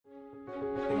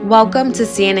Welcome to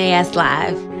CNAS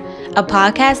Live, a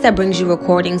podcast that brings you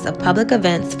recordings of public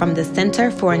events from the Center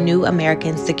for a New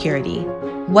American Security.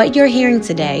 What you're hearing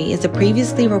today is a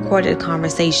previously recorded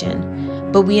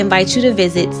conversation, but we invite you to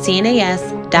visit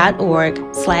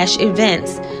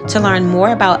cnas.org/events to learn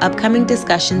more about upcoming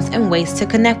discussions and ways to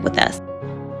connect with us.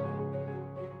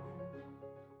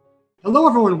 Hello,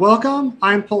 everyone. Welcome.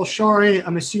 I'm Paul Shari.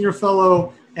 I'm a senior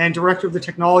fellow and director of the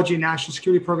Technology and National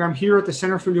Security Program here at the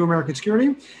Center for New American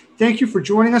Security. Thank you for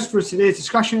joining us for today's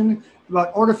discussion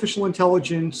about artificial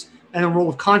intelligence and the role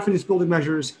of confidence building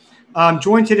measures. I'm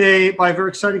joined today by a very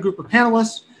exciting group of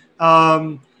panelists.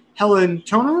 Helen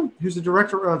Toner, who's the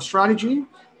Director of Strategy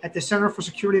at the Center for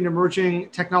Security and Emerging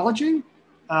Technology.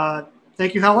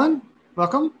 Thank you, Helen.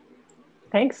 Welcome.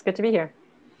 Thanks. Good to be here.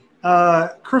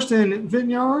 Kirsten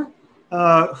Vinyar,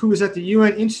 who is at the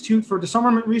UN Institute for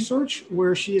Disarmament Research,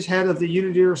 where she is head of the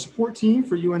UNIDIR support team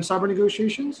for UN cyber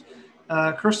negotiations.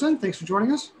 Kirsten, thanks for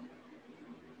joining us.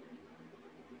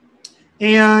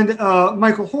 And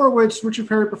Michael Horowitz, Richard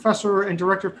Perry Professor and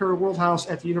Director of Perry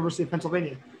Worldhouse at the University of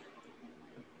Pennsylvania.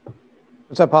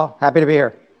 What's up, Paul? Happy to be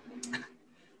here.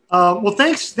 Well,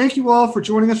 thanks. Thank you all for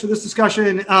joining us for this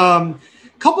discussion.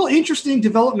 Couple interesting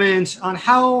developments on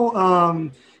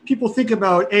how people think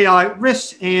about AI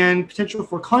risks and potential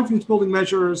for confidence building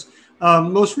measures.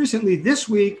 Most recently this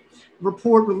week, a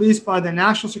report released by the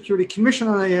National Security Commission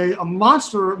on AI, a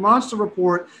monster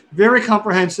report, very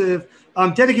comprehensive,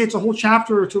 dedicates a whole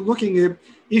chapter to looking at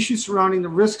issues surrounding the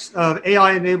risks of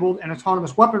AI-enabled and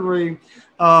autonomous weaponry.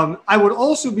 I would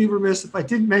also be remiss if I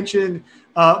didn't mention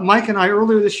Mike and I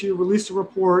earlier this year released a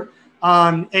report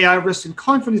on AI risks and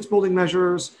confidence building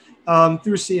measures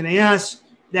through CNAS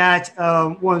that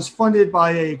was funded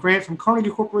by a grant from Carnegie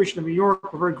Corporation of New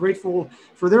York. We're very grateful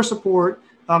for their support.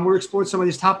 We're exploring some of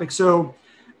these topics. So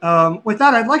with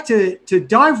that, I'd like to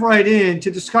dive right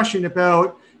into discussion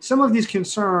about some of these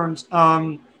concerns.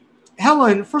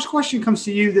 Helen, first question comes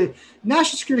to you. The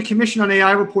National Security Commission on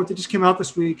AI report that just came out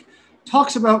this week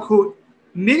talks about, quote,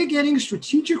 mitigating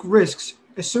strategic risks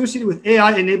associated with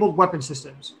AI-enabled weapon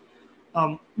systems.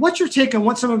 What's your take on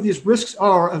what some of these risks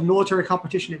are of military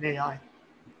competition in AI?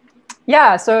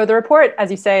 Yeah, so the report, as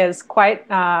you say, is quite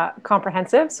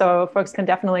comprehensive. So folks can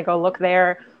definitely go look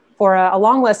there for a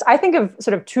long list. I think of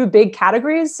sort of two big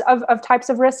categories of types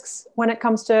of risks when it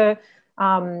comes to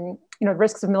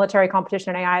risks of military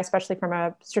competition in AI, especially from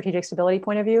a strategic stability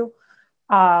point of view.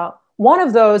 One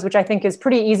of those, which I think is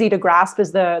pretty easy to grasp,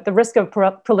 is the risk of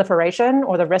proliferation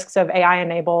or the risks of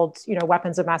AI-enabled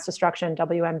weapons of mass destruction,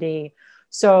 WMD.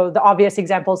 So the obvious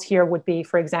examples here would be,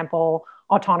 for example,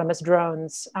 autonomous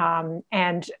drones.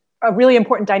 And a really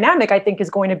important dynamic, I think, is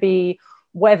going to be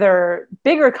whether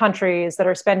bigger countries that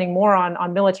are spending more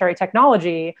on military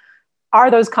technology, are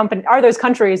those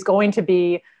countries going to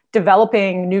be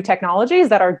developing new technologies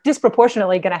that are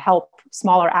disproportionately going to help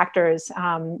smaller actors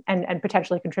and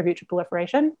potentially contribute to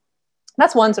proliferation?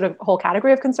 That's one sort of whole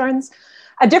category of concerns.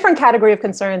 A different category of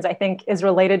concerns, I think, is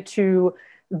related to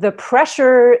the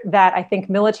pressure that I think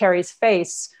militaries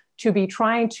face to be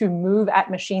trying to move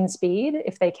at machine speed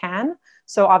if they can.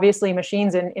 So obviously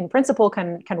machines in principle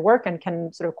can work and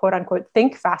can sort of quote unquote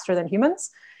think faster than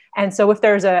humans. And so if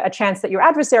there's a chance that your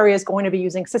adversary is going to be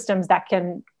using systems that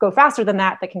can go faster than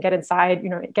that can get inside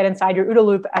your OODA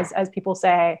loop, as people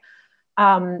say,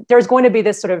 there's going to be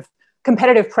this sort of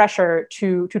competitive pressure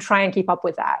to try and keep up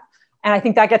with that. And I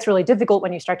think that gets really difficult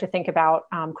when you start to think about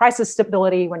crisis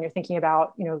stability, when you're thinking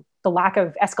about the lack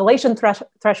of escalation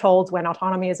thresholds when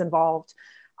autonomy is involved.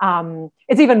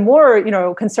 It's even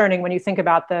more concerning when you think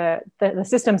about the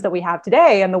systems that we have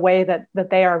today and the way that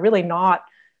they are really not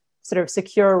sort of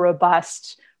secure,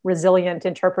 robust, resilient,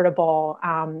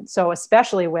 interpretable. So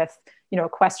especially with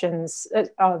questions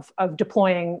of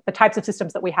deploying the types of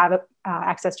systems that we have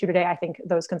access to today, I think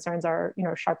those concerns are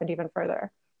sharpened even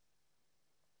further.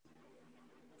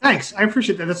 Thanks. I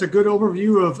appreciate that. That's a good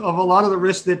overview of a lot of the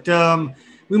risks that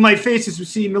we might face as we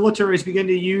see militaries begin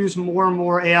to use more and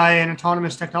more AI and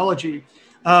autonomous technology.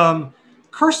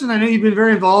 Kirsten, I know you've been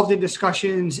very involved in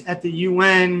discussions at the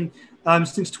UN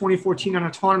since 2014 on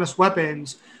autonomous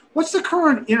weapons. What's the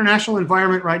current international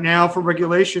environment right now for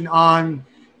regulation on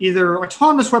either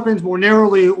autonomous weapons more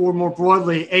narrowly or more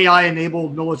broadly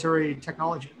AI-enabled military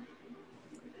technology?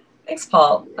 Thanks,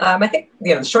 Paul. I think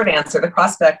the short answer, the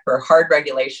prospect for hard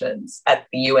regulations at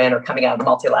the UN or coming out of the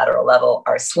multilateral level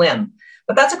are slim.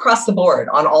 But that's across the board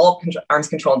on all arms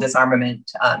control and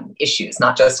disarmament issues,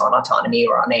 not just on autonomy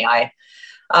or on AI.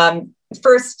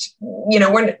 First,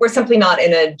 we're simply not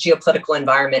in a geopolitical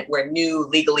environment where new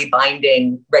legally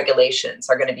binding regulations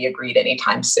are going to be agreed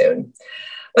anytime soon.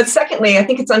 But secondly, I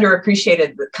think it's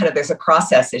underappreciated that kind of there's a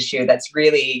process issue that's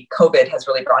really COVID has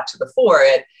really brought to the fore.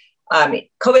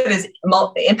 COVID has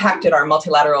impacted our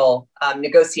multilateral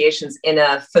negotiations in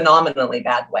a phenomenally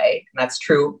bad way. And that's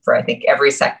true for, I think,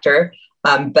 every sector.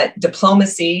 But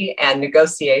diplomacy and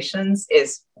negotiations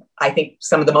is, I think,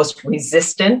 some of the most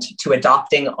resistant to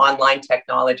adopting online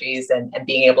technologies and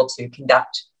being able to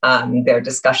conduct their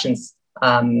discussions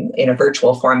in a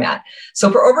virtual format. So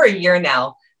for over a year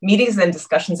now, meetings and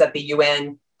discussions at the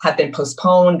UN have been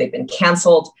postponed, they've been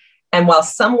canceled. And while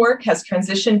some work has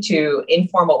transitioned to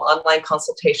informal online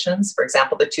consultations, for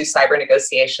example, the 2 cyber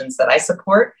negotiations that I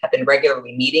support have been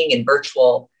regularly meeting in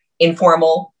virtual,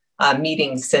 informal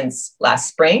meetings since last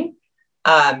spring.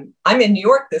 I'm in New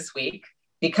York this week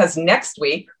because next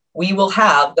week we will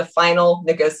have the final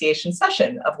negotiation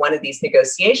session of one of these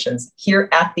negotiations here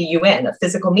at the UN, a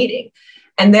physical meeting.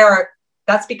 And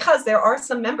that's because there are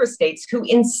some member states who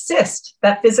insist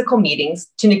that physical meetings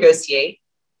to negotiate,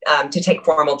 to take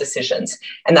formal decisions.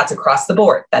 And that's across the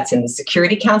board. That's in the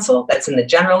Security Council, that's in the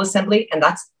General Assembly, and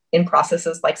that's in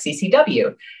processes like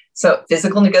CCW. So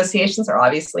physical negotiations are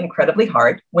obviously incredibly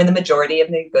hard when the majority of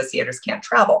negotiators can't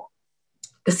travel.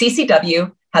 The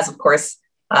CCW has, of course,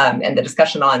 and the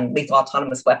discussion on lethal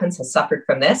autonomous weapons has suffered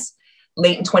from this.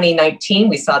 Late in 2019,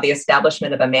 we saw the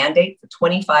establishment of a mandate for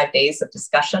 25 days of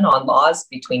discussion on laws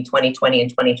between 2020 and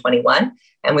 2021.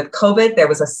 And with COVID, there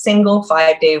was a single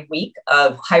 5-day week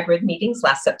of hybrid meetings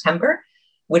last September,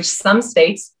 which some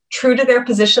states, true to their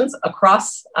positions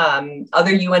across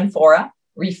other UN fora,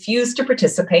 refused to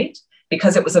participate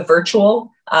because it was a virtual,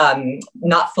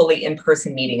 not fully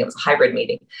in-person meeting. It was a hybrid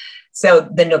meeting. So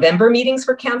the November meetings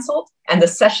were canceled, and the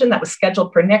session that was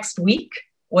scheduled for next week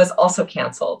was also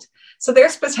canceled. So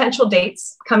there's potential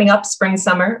dates coming up spring,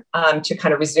 summer to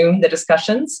kind of resume the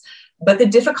discussions. But the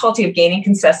difficulty of gaining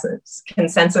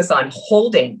consensus on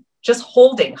just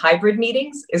holding hybrid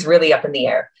meetings is really up in the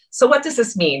air. So what does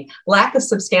this mean? Lack of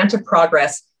substantive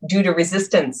progress due to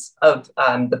resistance of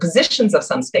the positions of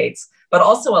some states, but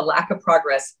also a lack of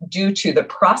progress due to the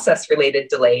process-related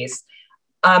delays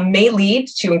may lead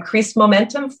to increased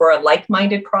momentum for a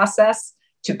like-minded process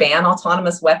to ban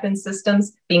autonomous weapon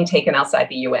systems being taken outside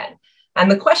the UN. And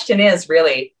the question is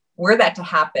really, were that to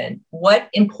happen, what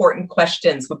important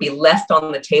questions would be left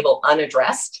on the table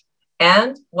unaddressed?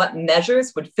 And what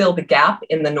measures would fill the gap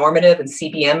in the normative and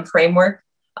CBM framework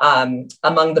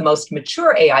among the most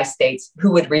mature AI states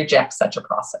who would reject such a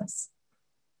process?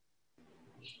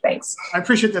 Thanks. I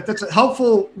appreciate that. That's a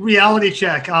helpful reality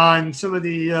check on some of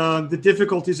the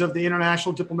difficulties of the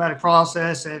international diplomatic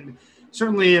process. And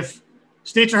certainly if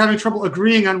states are having trouble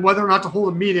agreeing on whether or not to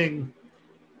hold a meeting,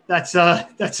 that's a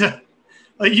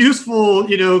useful,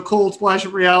 cold splash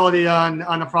of reality on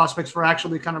the prospects for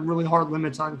actually kind of really hard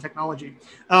limits on technology.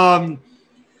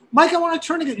 Mike, I want to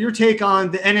turn to get your take on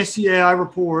the NSCAI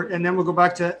report, and then we'll go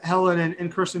back to Helen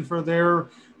and Kirsten for their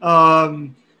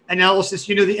analysis.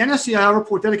 The NSCAI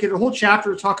report dedicated a whole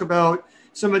chapter to talk about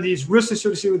some of these risks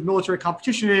associated with military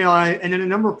competition in AI, and then a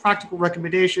number of practical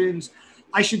recommendations.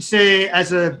 I should say,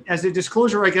 as a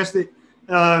disclosure, I guess that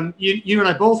you and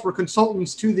I both were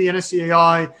consultants to the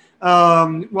NSCAI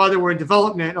while they were in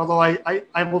development, although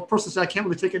I will personally say I can't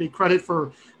really take any credit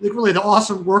for really the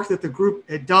awesome work that the group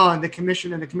had done, the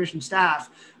commission and the commission staff.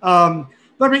 But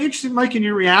I'm interested, Mike, in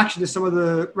your reaction to some of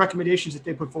the recommendations that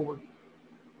they put forward.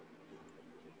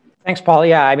 Thanks, Paul.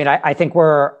 Yeah, I mean, I think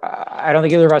I don't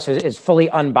think either of us is fully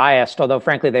unbiased, although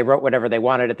frankly, they wrote whatever they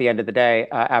wanted at the end of the day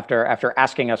after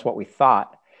asking us what we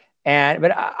thought.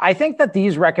 But I think that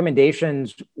these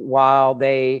recommendations, while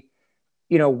they,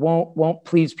 won't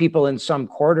please people in some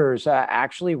quarters,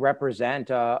 actually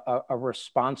represent a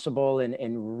responsible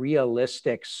and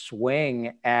realistic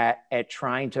swing at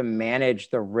trying to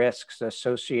manage the risks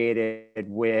associated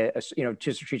with,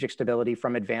 to strategic stability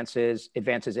from advances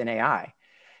in AI.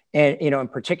 And, in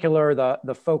particular,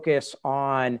 the focus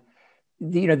on,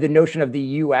 the notion of the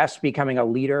U.S. becoming a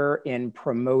leader in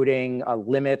promoting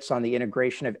limits on the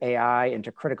integration of AI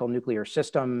into critical nuclear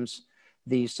systems,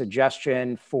 the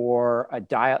suggestion for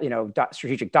a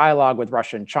strategic dialogue with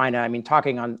Russia and China. I mean,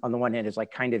 talking on the one hand is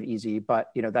like kind of easy,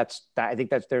 but, I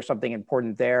think there's something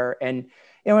important there. And,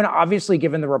 and obviously,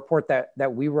 given the report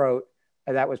that we wrote,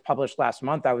 that was published last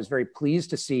month, I was very pleased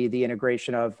to see the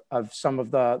integration of some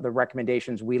of the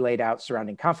recommendations we laid out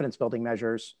surrounding confidence building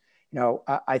measures.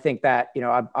 I think that,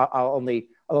 I'll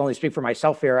only speak for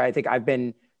myself here. I think I've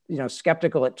been,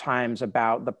 skeptical at times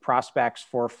about the prospects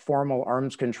for formal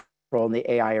arms control in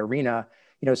the AI arena,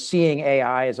 seeing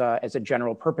AI as a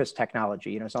general purpose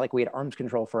technology. It's not like we had arms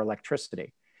control for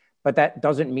electricity, but that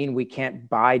doesn't mean we can't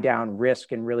buy down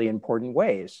risk in really important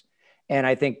ways. And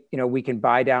I think, we can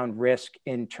buy down risk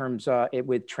in terms of it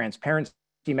with transparency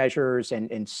measures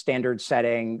and standard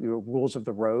setting, rules of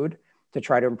the road to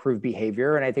try to improve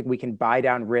behavior. And I think we can buy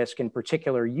down risk in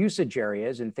particular usage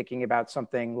areas and thinking about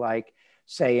something like,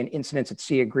 say, an incidents at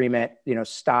sea agreement,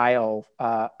 style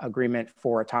agreement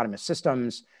for autonomous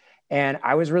systems. And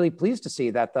I was really pleased to see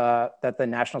that the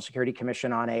National Security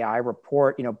Commission on AI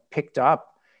report, picked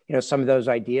up, some of those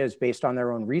ideas based on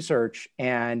their own research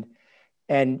and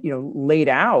laid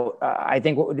out, I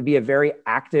think, what would be a very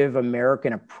active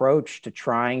American approach to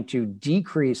trying to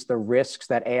decrease the risks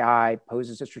that AI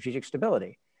poses to strategic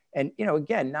stability. And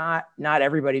again, not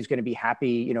everybody's going to be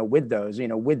happy, with those.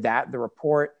 With that, the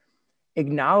report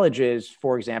acknowledges,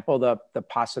 for example, the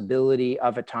possibility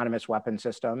of autonomous weapon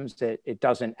systems. It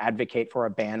doesn't advocate for a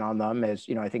ban on them, as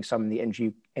I think some in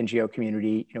the NGO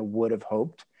community would have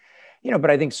hoped.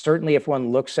 But I think certainly if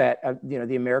one looks at,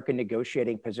 the American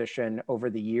negotiating position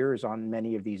over the years on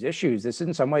many of these issues, this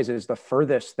in some ways is the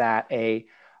furthest that a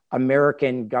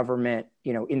American government,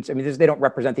 they don't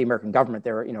represent the American government.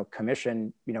 They're,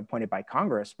 commission, appointed by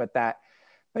Congress, but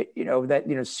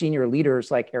senior leaders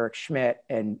like Eric Schmidt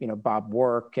and, Bob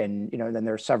Work, and, then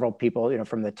there are several people,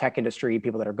 from the tech industry,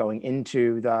 people that are going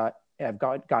into have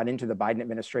gone into the Biden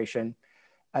administration.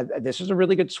 This is a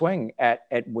really good swing at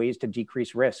ways to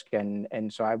decrease risk,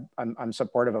 and so I'm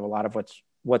supportive of a lot of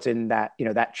what's in that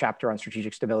that chapter on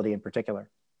strategic stability in particular.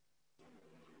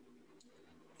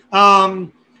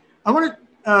 I want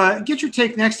to get your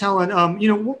take next, Helen.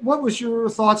 What was your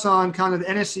thoughts on kind of the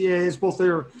NSCA's, both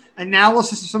their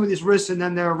analysis of some of these risks and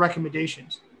then their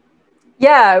recommendations?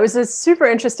 Yeah, it was super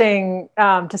interesting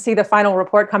to see the final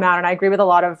report come out, and I agree with a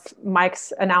lot of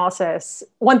Mike's analysis.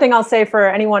 One thing I'll say for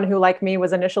anyone who, like me,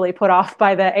 was initially put off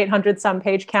by the 800-some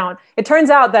page count, it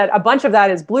turns out that a bunch of that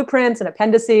is blueprints and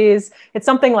appendices. It's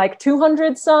something like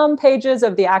 200-some pages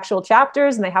of the actual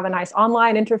chapters, and they have a nice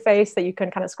online interface that you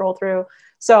can kind of scroll through.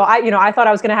 So I thought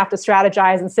I was going to have to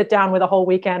strategize and sit down with a whole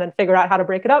weekend and figure out how to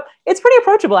break it up. It's pretty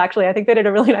approachable, actually. I think they did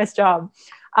a really nice job,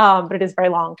 but it is very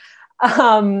long.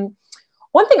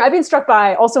 One thing I've been struck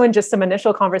by also in just some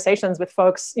initial conversations with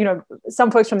folks,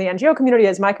 some folks from the NGO community,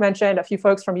 as Mike mentioned, a few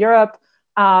folks from Europe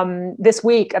this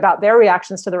week about their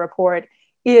reactions to the report,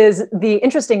 is the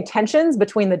interesting tensions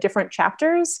between the different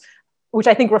chapters, which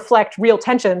I think reflect real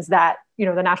tensions that,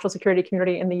 the national security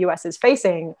community in the US is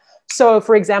facing. So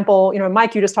for example,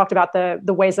 Mike, you just talked about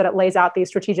the ways that it lays out these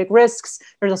strategic risks.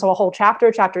 There's also a whole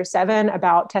chapter 7,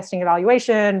 about testing,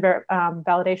 evaluation,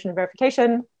 validation, and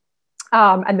verification.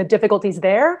 And the difficulties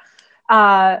there.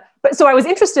 But so I was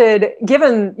interested,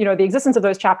 given the existence of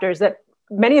those chapters, that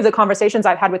many of the conversations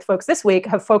I've had with folks this week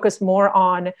have focused more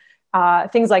on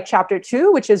things like chapter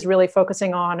 2, which is really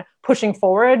focusing on pushing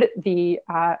forward the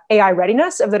AI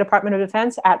readiness of the Department of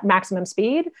Defense at maximum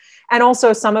speed, and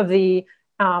also some of the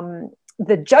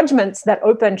judgments that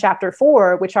open chapter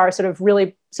 4, which are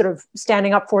really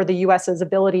standing up for the US's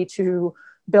ability to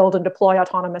build and deploy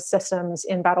autonomous systems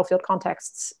in battlefield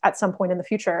contexts at some point in the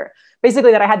future.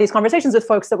 Basically, that I had these conversations with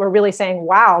folks that were really saying,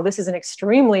 wow, this is an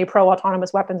extremely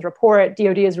pro-autonomous weapons report.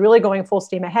 DoD is really going full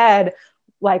steam ahead.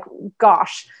 Like,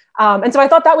 gosh. And so I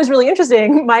thought that was really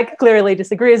interesting. Mike clearly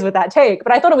disagrees with that take,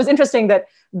 but I thought it was interesting that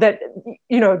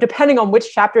depending on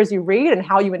which chapters you read and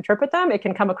how you interpret them, it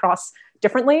can come across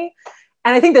differently.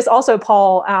 And I think this also,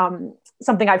 Paul,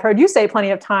 something I've heard you say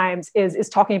plenty of times is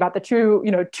talking about the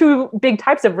two big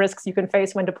types of risks you can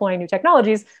face when deploying new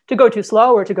technologies: to go too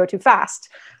slow or to go too fast.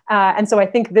 And so I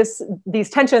think these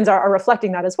tensions are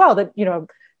reflecting that as well, that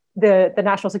the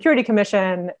National Security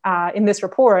Commission in this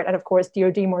report, and of course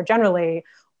DoD more generally,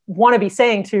 want to be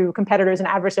saying to competitors and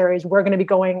adversaries, we're going to be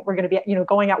going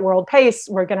at world pace,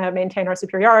 we're going to maintain our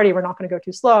superiority, we're not going to go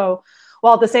too slow,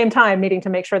 while at the same time needing to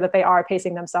make sure that they are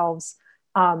pacing themselves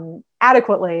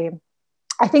adequately.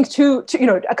 I think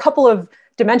a couple of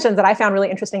dimensions that I found really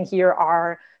interesting here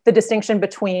are the distinction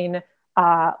between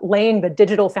laying the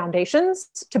digital foundations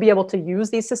to be able to use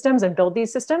these systems and build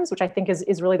these systems, which I think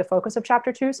is really the focus of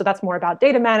chapter 2. So that's more about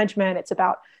data management. It's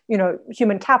about,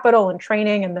 human capital and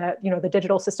training and the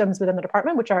digital systems within the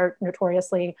department, which are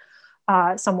notoriously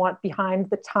somewhat behind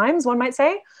the times, one might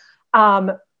say,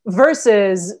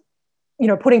 versus,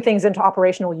 putting things into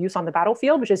operational use on the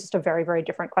battlefield, which is just a very, very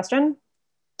different question.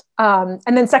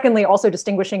 And then secondly, also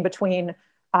distinguishing between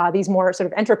these more sort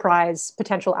of enterprise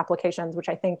potential applications, which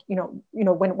I think,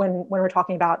 when we're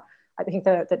talking about, I think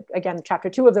again, chapter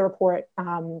 2 of the report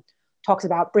talks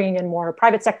about bringing in more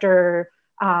private sector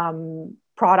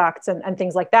products and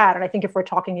things like that. And I think if we're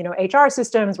talking, HR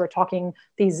systems, we're talking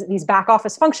these back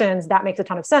office functions, that makes a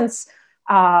ton of sense,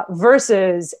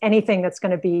 versus anything that's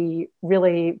going to be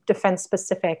really defense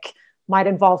specific might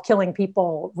involve killing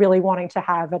people, really wanting to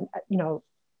have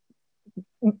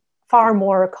far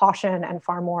more caution and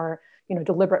far more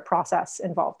deliberate process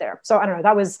involved there. So I don't know.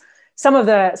 That was some of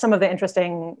the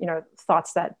interesting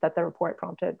thoughts that the report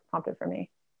prompted for me.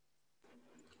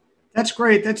 That's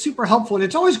great. That's super helpful. And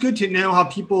it's always good to know how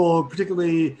people,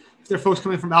 particularly if they're folks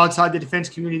coming from outside the defense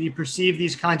community, perceive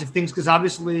these kinds of things, because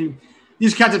obviously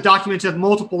these kinds of documents have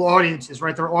multiple audiences,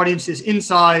 right? There are audiences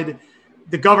inside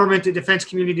the government, the defense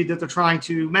community that they're trying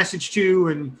to message to,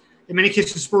 and in many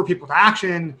cases spur people to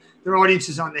action. There are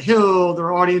audiences on the Hill. There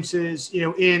are audiences,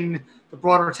 in the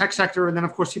broader tech sector, and then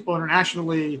of course people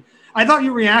internationally. I thought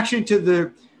your reaction to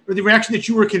the reaction that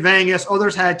you were conveying as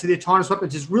others had to the autonomous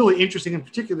weapons is really interesting in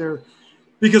particular,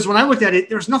 because when I looked at it,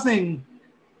 there's nothing,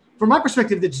 from my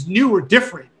perspective, that's new or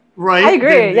different, right? I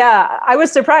agree. Yeah, I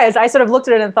was surprised. I sort of looked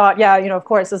at it and thought, yeah, of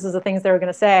course, this is the things they were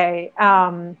going to say.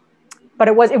 But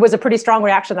it was a pretty strong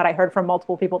reaction that I heard from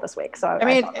multiple people this week. So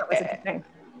I thought that was interesting.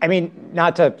 I mean,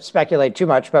 not to speculate too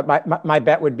much, but my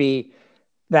bet would be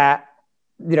that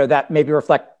that may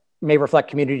reflect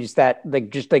communities that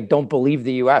just don't believe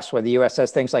the U.S. when the U.S.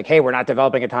 says things like, "Hey, we're not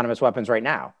developing autonomous weapons right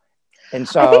now." And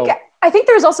so I think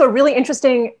there's also a really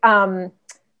interesting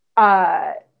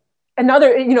a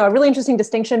really interesting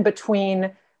distinction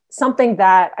between something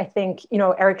that I think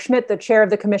Eric Schmidt, the chair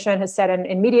of the commission, has said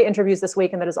in media interviews this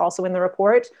week, and that is also in the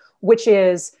report, which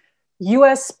is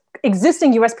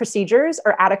existing U.S. procedures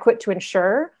are adequate to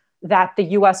ensure that the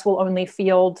U.S. will only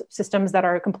field systems that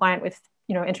are compliant with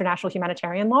international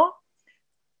humanitarian law.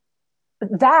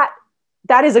 That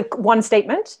is one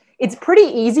statement. It's pretty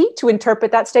easy to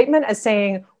interpret that statement as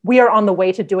saying, we are on the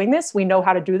way to doing this. We know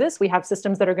how to do this. We have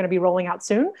systems that are going to be rolling out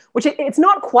soon, which it's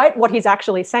not quite what he's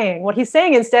actually saying. What he's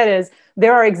saying instead is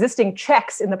there are existing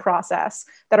checks in the process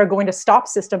that are going to stop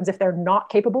systems if they're not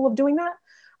capable of doing that.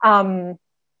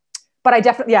 But I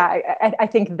definitely, I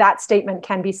think that statement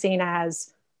can be seen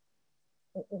as,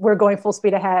 we're going full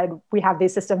speed ahead. We have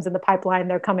these systems in the pipeline.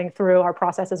 They're coming through. Our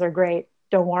processes are great.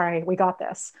 Don't worry, we got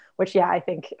this. Which, I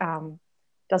think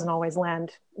doesn't always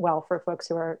land well for folks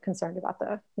who are concerned about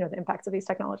the impacts of these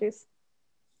technologies.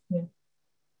 Yeah.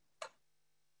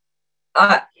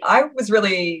 I was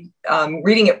really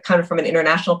reading it kind of from an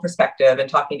international perspective and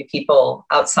talking to people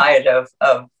outside of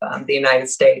the United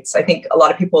States. I think a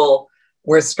lot of people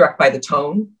were struck by the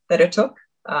tone that it took.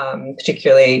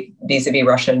 Particularly vis-a-vis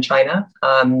Russia and China.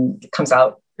 It comes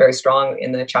out very strong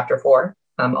in the chapter 4,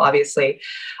 obviously.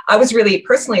 I was really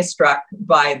personally struck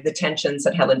by the tensions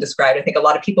that Helen described. I think a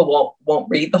lot of people won't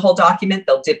read the whole document.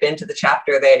 They'll dip into the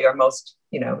chapter they are most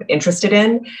interested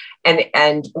in.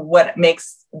 And what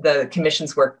makes the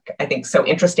commission's work, I think, so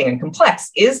interesting and complex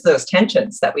is those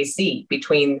tensions that we see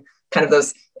between kind of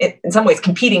those, in some ways,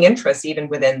 competing interests, even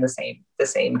within the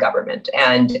same government.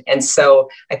 And so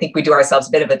I think we do ourselves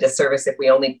a bit of a disservice if we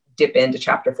only dip into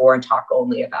chapter 4 and talk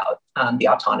only about the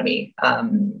autonomy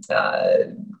kind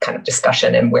of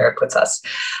discussion and where it puts us.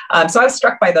 So I was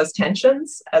struck by those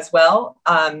tensions as well.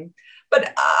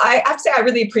 But I have to say, I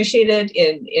really appreciated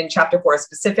in chapter 4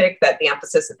 specific that the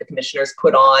emphasis that the commissioners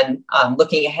put on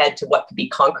looking ahead to what could be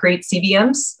concrete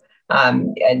CVMs.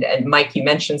 And Mike, you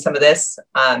mentioned some of this.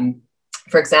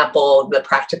 For example, the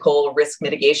practical risk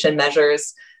mitigation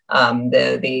measures,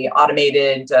 the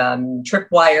automated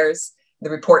tripwires. The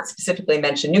report specifically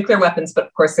mentioned nuclear weapons, but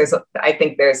of course, I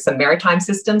think there's some maritime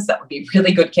systems that would be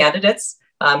really good candidates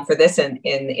for this in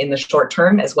the short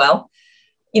term as well.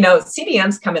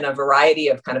 CVMs come in a variety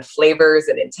of kind of flavors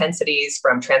and intensities,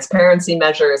 from transparency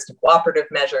measures to cooperative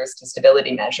measures to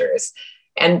stability measures.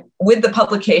 And with the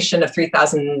publication of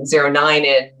 3009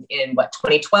 in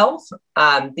 2012,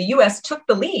 the US took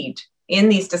the lead in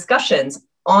these discussions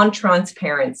on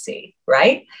transparency,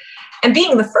 right? And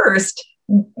being the first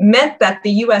meant that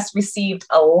the US received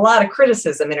a lot of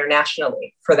criticism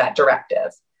internationally for that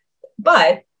directive.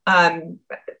 But,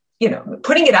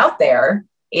 putting it out there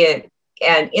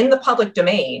and in the public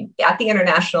domain at the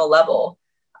international level,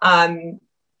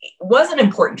 was an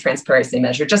important transparency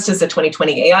measure, just as the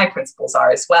 2020 AI principles are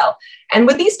as well. And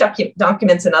with these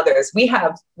documents and others, we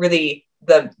have really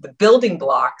the building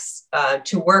blocks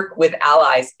to work with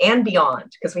allies and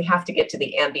beyond, because we have to get to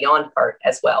the and beyond part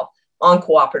as well, on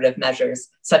cooperative measures,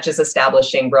 such as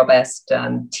establishing robust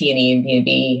T&E and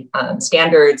B&B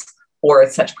standards, or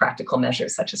such practical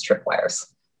measures such as tripwires.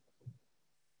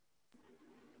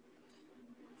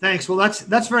 Thanks. Well,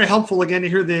 that's very helpful again to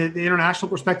hear the international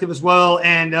perspective as well,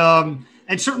 and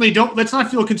certainly let's not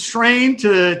feel constrained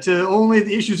to only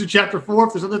the issues of chapter 4.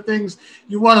 If there's other things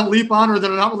you want to leap on or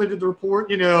that are not related to the report,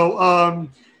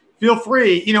 feel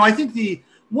free. I think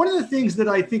one of the things that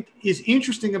I think is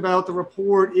interesting about the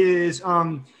report is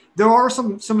there are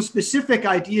some specific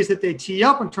ideas that they tee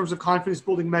up in terms of confidence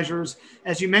building measures,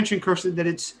 as you mentioned, Kirsten, that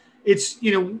it's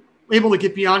able to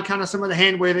get beyond kind of some of the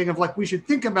hand waving of like we should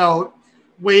think about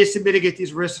ways to mitigate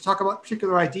these risks, to talk about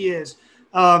particular ideas.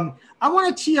 I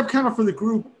want to tee up kind of for the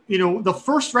group, the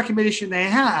first recommendation they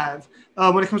have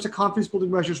when it comes to confidence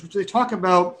building measures, which they talk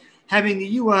about having the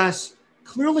U.S.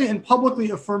 clearly and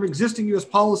publicly affirm existing U.S.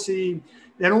 policy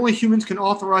that only humans can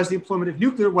authorize the employment of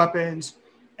nuclear weapons,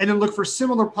 and then look for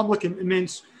similar public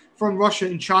commitments from Russia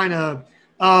and China.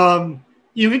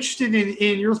 Interested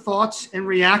in your thoughts and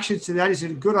reactions to that. Is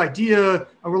it a good idea?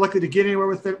 Are we likely to get anywhere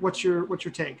with it? What's your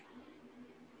take?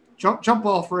 Jump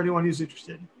ball for anyone who's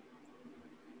interested.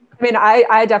 I mean,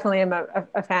 I definitely am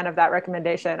a fan of that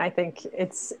recommendation. I think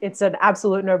it's an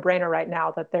absolute no-brainer right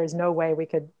now that there's no way we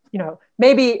could,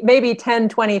 maybe 10,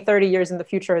 20, 30 years in the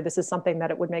future, this is something that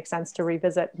it would make sense to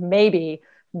revisit. Maybe.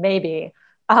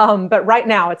 But right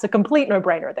now, it's a complete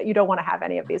no-brainer that you don't want to have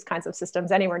any of these kinds of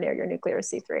systems anywhere near your nuclear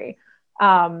C3.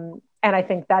 And I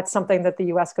think that's something that the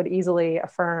U.S. could easily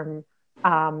affirm.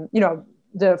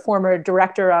 The former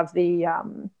director of the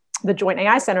Joint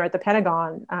AI Center at the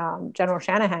Pentagon, General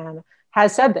Shanahan,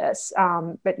 has said this.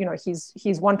 But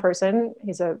he's one person.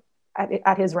 He's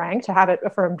at his rank. To have it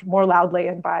affirmed more loudly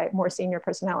and by more senior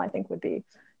personnel, I think would be,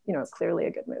 clearly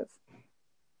a good move.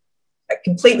 I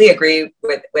completely agree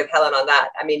with Helen on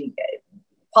that. I mean,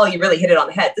 Paul, you really hit it on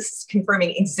the head. This is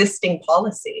confirming existing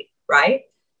policy, right?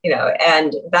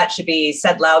 And that should be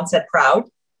said loud, said proud,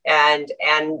 and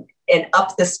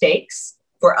up the stakes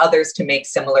for others to make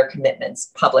similar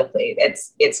commitments publicly.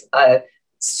 It's a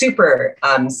super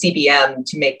CBM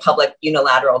to make public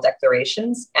unilateral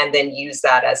declarations and then use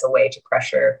that as a way to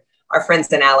pressure our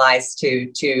friends and allies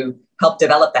to help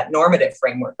develop that normative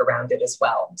framework around it as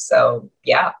well. So,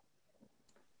 yeah.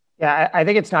 Yeah, I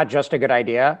think it's not just a good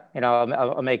idea.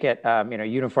 I'll make it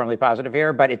uniformly positive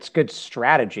here, but it's good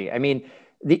strategy. I mean,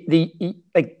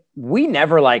 we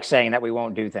never like saying that we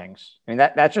won't do things. I mean,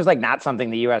 that's just like not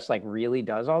something the U.S. like really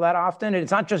does all that often. And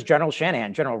it's not just General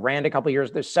Shanahan, General Rand. A couple of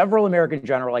years, there's several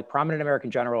prominent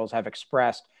American generals have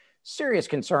expressed serious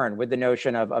concern with the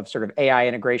notion of sort of AI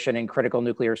integration in critical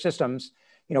nuclear systems.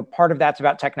 Part of that's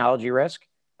about technology risk.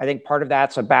 I think part of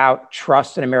that's about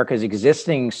trust in America's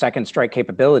existing second strike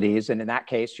capabilities. And in that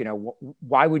case,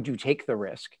 why would you take the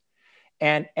risk?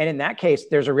 And in that case,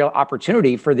 there's a real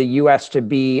opportunity for the U.S. to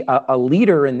be a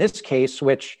leader in this case,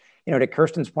 which, to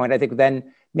Kirsten's point, I think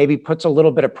then maybe puts a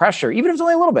little bit of pressure, even if it's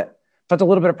only a little bit, puts a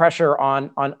little bit of pressure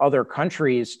on other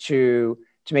countries to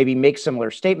maybe make similar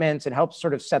statements and help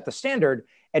sort of set the standard.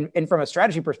 And from a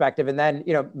strategy perspective, and then,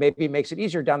 maybe it makes it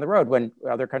easier down the road when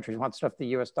other countries want stuff the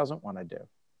U.S. doesn't want to do.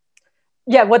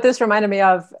 Yeah, what this reminded me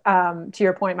of, to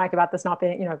your point, Mike, about this not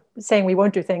being, saying we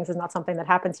won't do things is not something that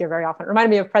happens here very often. It reminded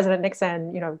me of President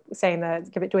Nixon, saying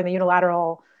doing the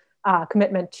unilateral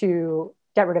commitment to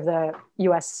get rid of the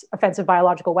U.S. offensive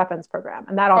biological weapons program,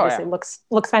 and that obviously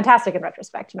looks fantastic in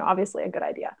retrospect. Obviously a good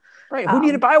idea. Right? Who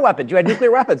needed bioweapons? You had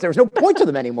nuclear weapons. There was no point to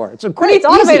them anymore. It's great. Who needs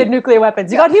automated nuclear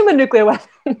weapons? You got human nuclear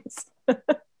weapons.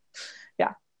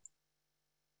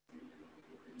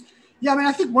 Yeah, I mean,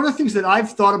 I think one of the things that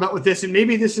I've thought about with this, and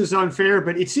maybe this is unfair,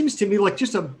 but it seems to me like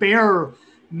just a bare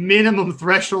minimum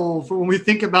threshold for when we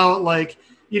think about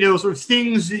sort of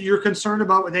things that you're concerned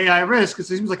about with AI risk, because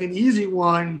it seems like an easy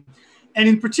one. And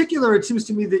in particular, it seems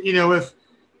to me that,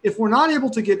 if we're not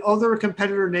able to get other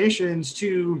competitor nations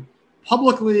to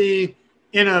publicly,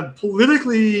 in a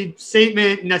politically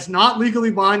statement, and that's not legally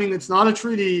binding, that's not a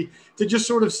treaty, to just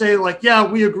sort of say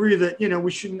we agree that, we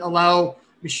shouldn't allow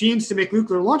machines to make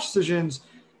nuclear launch decisions,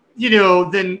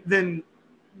 then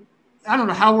I don't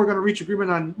know how we're going to reach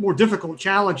agreement on more difficult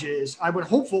challenges. I would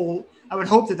hope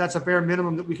that that's a bare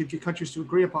minimum that we could get countries to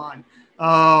agree upon.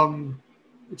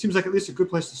 It seems like at least a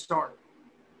good place to start.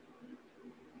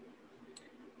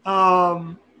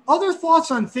 Other thoughts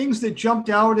on things that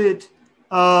jumped out at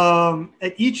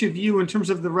each of you in terms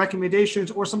of the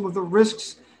recommendations or some of the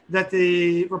risks that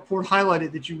the report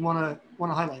highlighted that you want to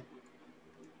highlight?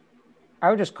 I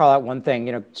would just call out one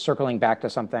thing, circling back to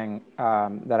something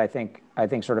that I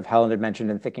think sort of Helen had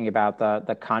mentioned in thinking about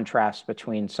the contrast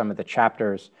between some of the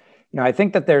chapters. I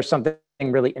think that there's something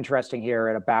really interesting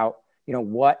here about,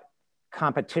 what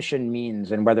competition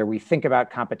means and whether we think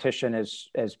about competition as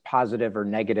positive or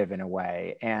negative in a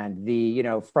way. And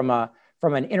from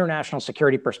an international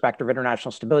security perspective,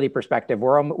 international stability perspective,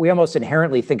 we almost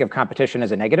inherently think of competition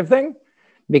as a negative thing.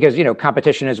 Because,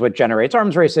 competition is what generates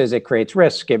arms races. It creates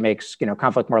risk. It makes,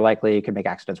 conflict more likely. It can make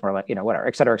accidents more likely, whatever,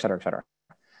 et cetera, et cetera, et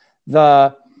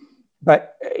cetera.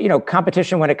 but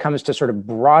competition when it comes to sort of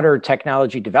broader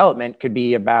technology development could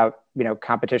be about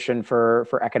competition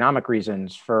for economic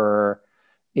reasons, for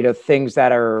things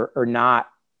that are not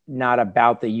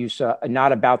about the use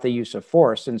of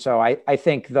force. And so I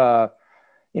think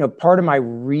part of my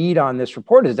read on this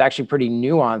report is actually pretty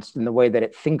nuanced in the way that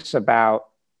it thinks about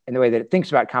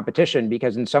competition,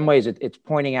 because in some ways it's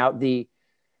pointing out I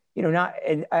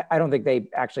don't think they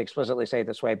actually explicitly say it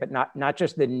this way, but not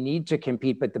just the need to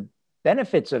compete, but the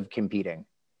benefits of competing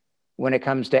when it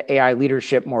comes to AI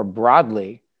leadership more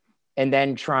broadly, and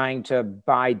then trying to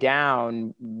buy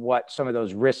down what some of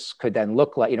those risks could then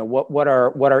look like. What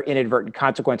are inadvertent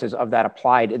consequences of that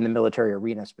applied in the military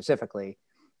arena specifically,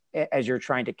 as you're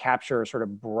trying to capture sort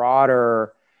of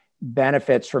broader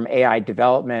benefits from AI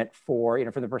development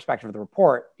from the perspective of the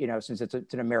report, since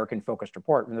it's an American-focused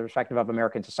report, from the perspective of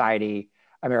American society,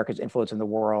 America's influence in the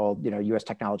world, U.S.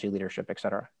 technology leadership, et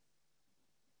cetera.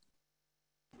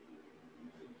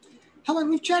 Helen,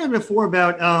 we've chatted before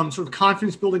about sort of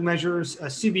confidence building measures,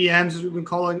 CBMs, as we've been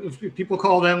calling, if people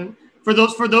call them. For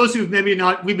those who've maybe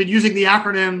not, we've been using the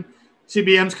acronym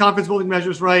CBMs, confidence building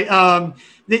measures, right?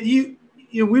 That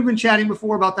we've been chatting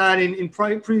before about that in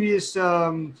previous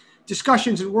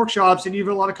discussions and workshops, and you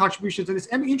have a lot of contributions. And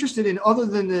I'm interested in, other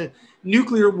than the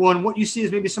nuclear one, what you see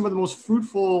as maybe some of the most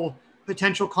fruitful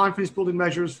potential confidence building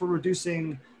measures for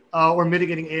reducing or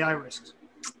mitigating AI risks.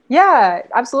 Yeah,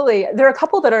 absolutely. There are a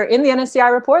couple that are in the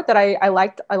NSCI report that I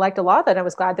liked a lot, that I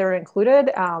was glad they were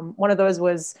included. One of those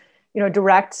was,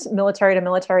 direct military to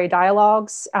military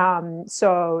dialogues.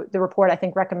 So the report, I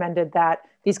think, recommended that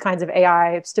these kinds of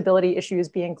AI stability issues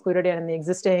be included in the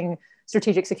existing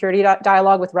strategic security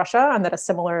dialogue with Russia, and that a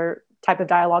similar type of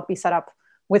dialogue be set up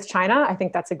with China. I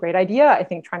think that's a great idea. I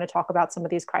think trying to talk about some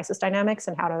of these crisis dynamics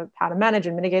and how to manage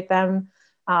and mitigate them,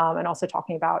 and also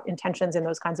talking about intentions in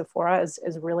those kinds of fora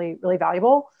is really, really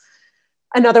valuable.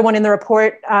 Another one in the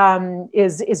report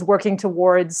is working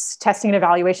towards testing and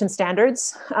evaluation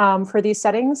standards for these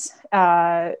settings.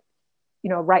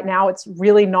 Right now it's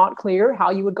really not clear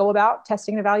how you would go about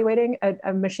testing and evaluating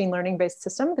a machine learning based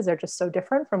system, because they're just so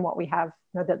different from what we have,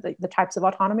 the types of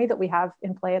autonomy that we have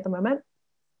in play at the moment.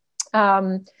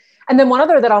 And then one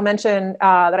other that I'll mention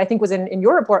that I think was in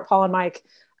your report, Paul and Mike,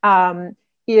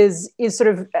 is sort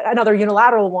of another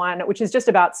unilateral one, which is just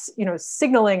about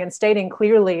signaling and stating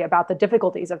clearly about the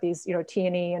difficulties of these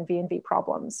T&E and V&V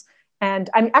problems. And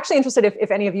I'm actually interested if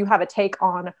any of you have a take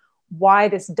on why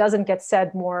this doesn't get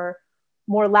said more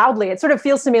loudly. It sort of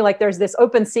feels to me like there's this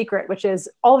open secret, which is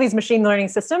all these machine learning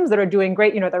systems that are doing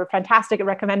great. They're fantastic at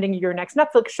recommending your next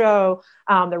Netflix show.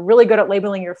 They're really good at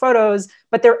labeling your photos,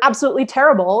 but they're absolutely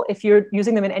terrible if you're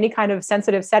using them in any kind of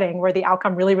sensitive setting where the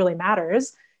outcome really, really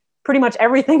matters. Pretty much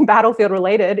everything battlefield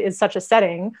related is such a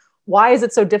setting. Why is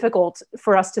it so difficult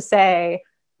for us to say,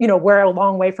 we're a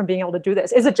long way from being able to do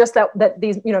this? Is it just that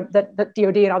these, that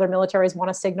DoD and other militaries want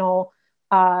to signal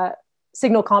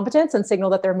competence and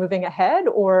signal that they're moving ahead?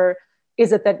 Or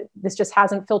is it that this just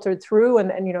hasn't filtered through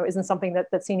and isn't something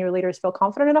that senior leaders feel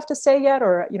confident enough to say yet?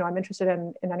 Or, I'm interested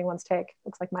in anyone's take.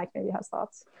 Looks like Mike maybe has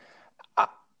thoughts.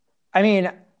 I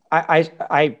mean,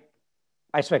 I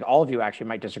suspect all of you actually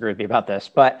might disagree with me about this,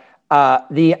 but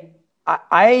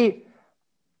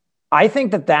I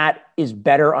think that is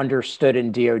better understood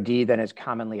in DoD than is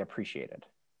commonly appreciated.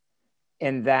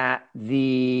 In that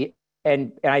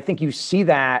and I think you see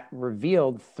that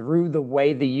revealed through the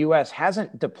way the U.S.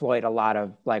 hasn't deployed a lot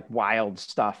of like wild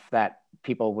stuff that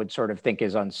people would sort of think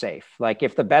is unsafe. Like,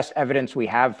 if the best evidence we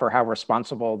have for how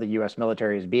responsible the U.S.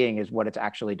 military is being is what it's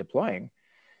actually deploying,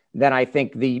 then I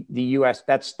think the U.S.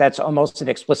 that's almost an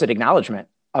explicit acknowledgement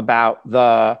about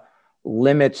the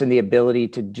limits and the ability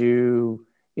to do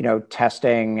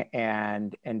testing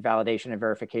and validation and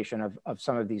verification of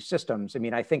some of these systems. I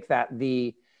mean, I think that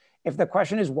if the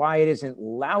question is why it isn't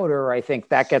louder, I think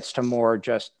that gets to more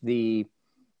just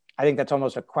I think that's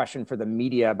almost a question for the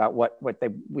media about what they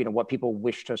what people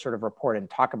wish to sort of report and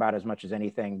talk about as much as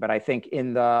anything. But I think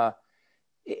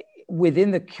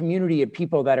within the community of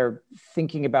people that are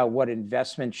thinking about what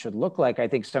investment should look like, I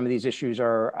think some of these issues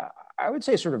are, I would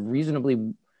say, sort of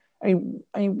reasonably, I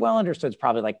mean, well understood is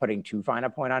probably like putting too fine a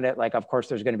point on it. Like, of course,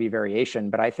 there's going to be variation,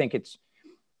 but I think it's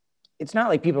not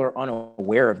like people are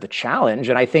unaware of the challenge.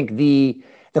 And I think the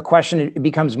question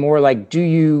becomes more like, do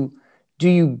you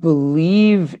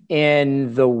believe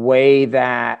in the way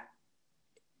that,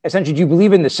 essentially, do you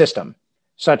believe in the system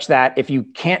such that if you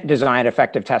can't design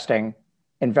effective testing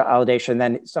and validation,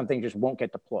 then something just won't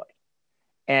get deployed?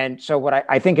 And so what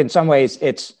I think in some ways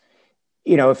it's,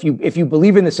 if you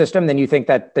believe in the system, then you think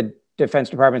that the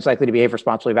Defense Department is likely to behave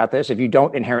responsibly about this. If you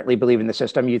don't inherently believe in the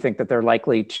system, you think that they're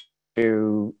likely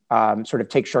to sort of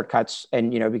take shortcuts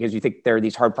and, because you think there are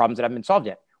these hard problems that haven't been solved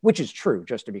yet, which is true,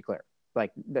 just to be clear,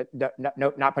 like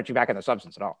not put you back on the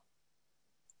substance at all.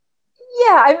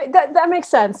 Yeah, I mean, that makes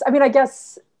sense. I mean, I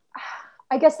guess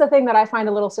the thing that I find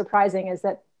a little surprising is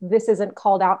that this isn't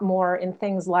called out more in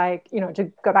things like,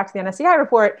 to go back to the NSCI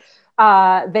report,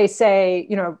 they say,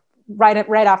 right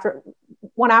after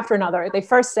one after another, they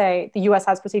first say the US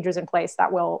has procedures in place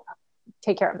that will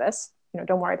take care of this.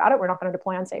 Don't worry about it. We're not going to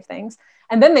deploy unsafe things.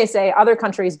 And then they say other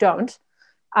countries don't,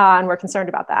 and we're concerned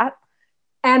about that.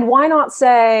 And why not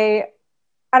say,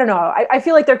 I don't know, I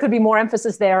feel like there could be more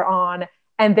emphasis there on,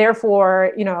 and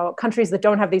therefore, countries that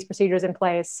don't have these procedures in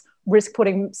place risk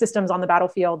putting systems on the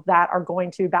battlefield that are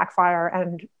going to backfire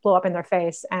and blow up in their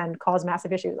face and cause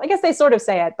massive issues. I guess they sort of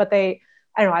say it, but I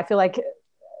don't know, I feel like it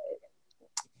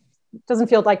doesn't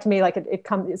feel like to me like it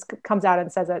comes out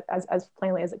and says it as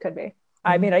plainly as it could be.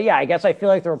 I mean, yeah, I guess I feel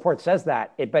like the report says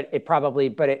that, but it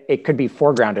could be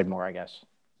foregrounded more, I guess.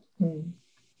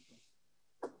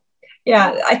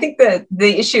 Yeah, I think the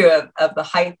issue of the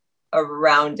hype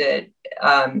around it,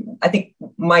 I think,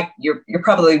 Mike, you're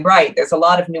probably right. There's a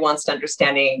lot of nuanced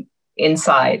understanding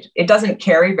inside. It doesn't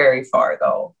carry very far,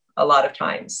 though, a lot of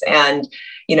times. And,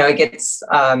 it gets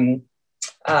kind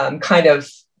of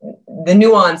the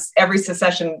nuance, every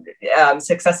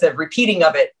successive repeating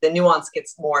of it, the nuance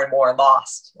gets more and more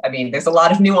lost. I mean, there's a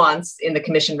lot of nuance in the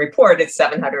commission report. It's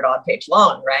 700 odd page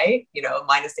long, right?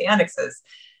 Minus the annexes.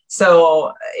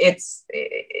 So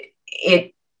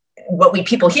what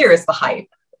people hear is the hype.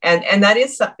 And that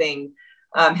is something,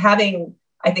 having,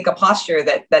 I think, a posture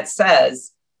that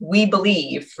says, we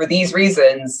believe for these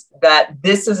reasons that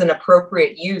this is an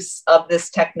appropriate use of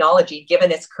this technology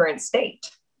given its current state.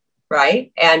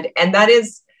 Right. And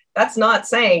that's not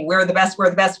saying we're the best.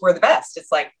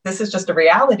 It's like, this is just a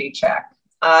reality check.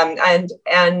 And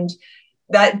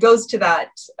that goes to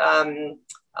that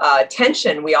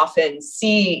tension we often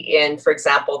see in, for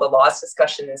example, the laws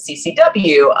discussion in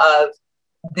CCW of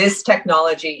this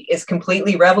technology is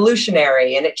completely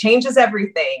revolutionary and it changes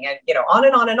everything and, on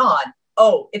and on and on.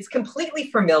 Oh, it's completely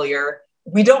familiar.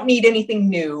 We don't need anything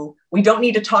new. We don't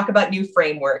need to talk about new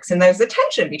frameworks. And there's a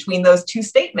tension between those two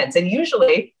statements. And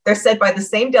usually they're said by the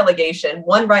same delegation,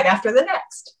 one right after the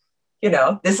next.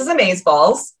 This is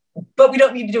amazeballs, but we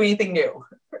don't need to do anything new.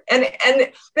 And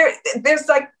there's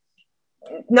like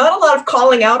not a lot of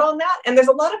calling out on that. And there's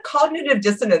a lot of cognitive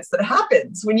dissonance that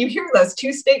happens when you hear those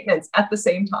two statements at the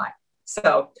same time.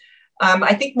 So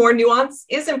I think more nuance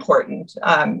is important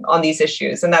on these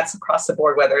issues. And that's across the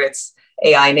board, whether it's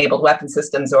AI-enabled weapon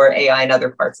systems or AI in other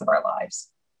parts of our lives.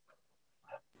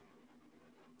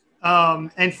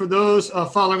 And for those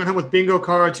following him with bingo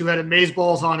cards who had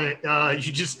amazeballs on it, I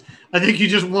think you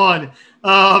just won.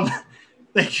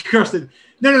 Thank you, Kirsten.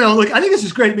 No. Look, I think this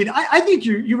is great. I mean, I think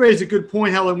you raised a good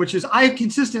point, Helen, which is I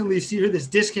consistently see this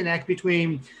disconnect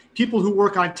between people who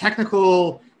work on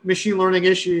technical machine learning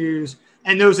issues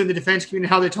and those in the defense community,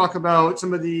 how they talk about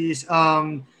some of these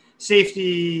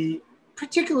safety,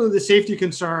 particularly the safety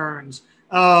concerns.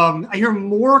 I hear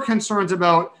more concerns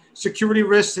about security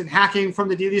risks and hacking from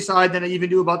the DoD side than I even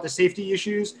do about the safety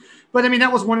issues. But I mean,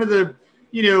 that was one of the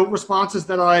responses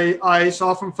that I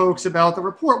saw from folks about the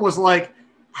report was like,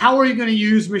 how are you going to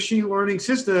use machine learning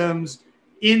systems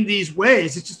in these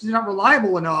ways? It's just not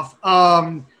reliable enough.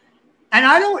 And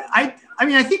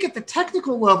I think at the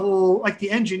technical level, like the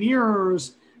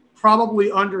engineers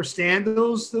probably understand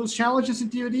those challenges in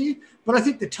DoD, but I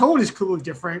think the tone is clearly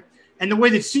different. And the way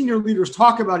that senior leaders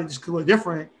talk about it is clearly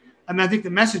different. I mean, I think the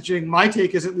messaging, my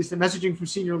take is at least the messaging from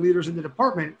senior leaders in the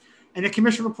department, and the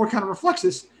commission report kind of reflects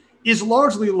this, is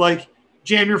largely like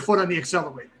jam your foot on the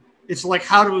accelerator. It's like,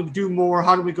 how do we do more?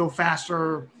 How do we go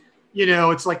faster?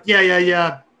 It's like,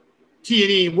 yeah.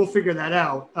 T&E, we'll figure that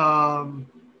out.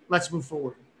 Let's move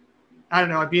forward. I don't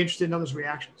know. I'd be interested in others'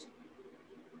 reactions.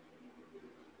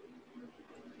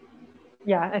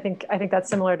 Yeah, I think that's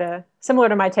similar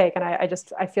to my take, and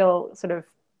I feel sort of,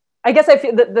 I guess I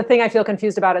feel the thing I feel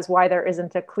confused about is why there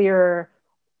isn't a clear.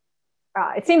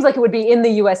 It seems like it would be in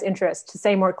the U.S. interest to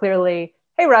say more clearly,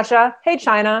 hey Russia, hey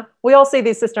China, we all see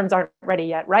these systems aren't ready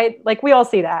yet, right? Like we all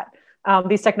see that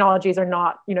these technologies are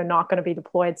not going to be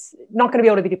deployed, not going to be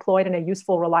able to be deployed in a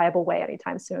useful, reliable way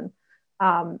anytime soon.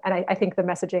 And I think the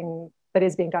messaging that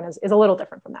is being done is a little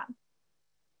different from that.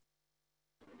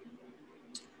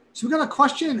 So we've got a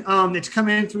question that's come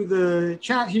in through the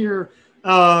chat here.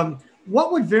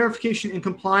 What would verification and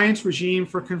compliance regime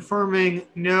for confirming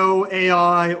no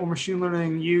AI or machine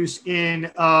learning use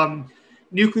in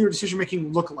nuclear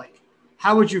decision-making look like?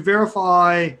 How would you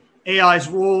verify AI's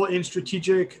role in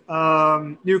strategic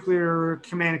nuclear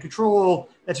command and control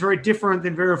that's very different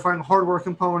than verifying hardware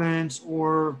components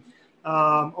or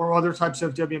other types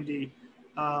of WMD.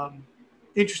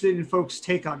 Interested in folks'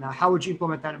 take on that. How would you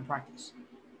implement that in practice?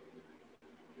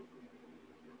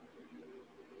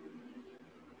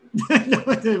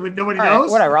 Nobody knows.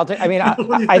 Whatever. I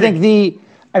think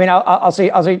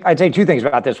I'd say two things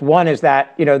about this. One is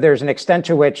that, there's an extent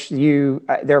to which there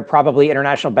are probably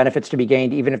international benefits to be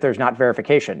gained, even if there's not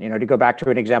verification. To go back to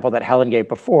an example that Helen gave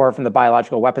before from the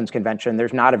Biological Weapons Convention,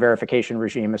 there's not a verification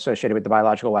regime associated with the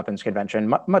Biological Weapons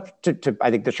Convention, much to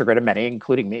I think the chagrin of many,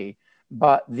 including me.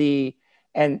 But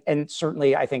and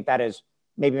certainly I think that has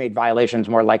maybe made violations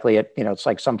more likely at, it's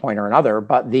like some point or another,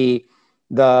 but the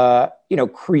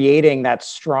creating that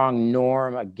strong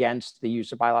norm against the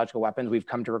use of biological weapons we've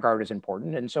come to regard as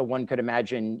important. And so one could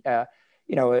imagine,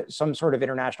 some sort of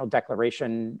international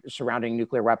declaration surrounding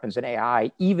nuclear weapons and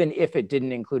AI, even if it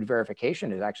didn't include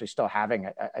verification, is actually still having,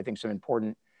 I think, some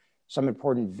important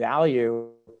value.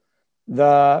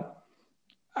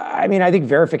 I think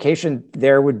verification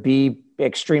there would be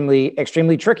extremely,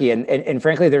 extremely tricky. And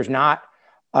frankly, there's not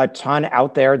a ton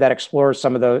out there that explores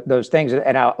some of those things.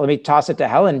 And let me toss it to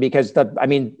Helen, because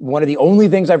one of the only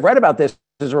things I've read about this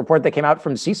is a report that came out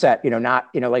from CSET,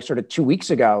 like sort of 2 weeks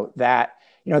ago that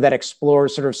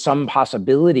explores sort of some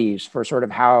possibilities for sort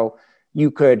of how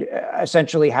you could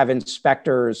essentially have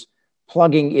inspectors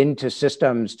plugging into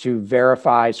systems to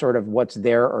verify sort of what's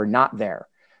there or not there.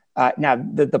 Now,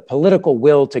 the political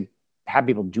will to have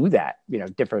people do that,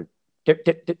 different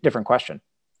question.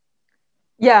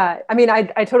 Yeah,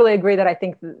 I totally agree that I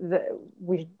think that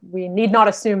we need not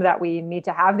assume that we need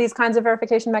to have these kinds of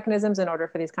verification mechanisms in order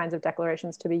for these kinds of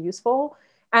declarations to be useful.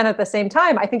 And at the same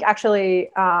time, I think actually,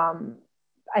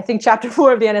 chapter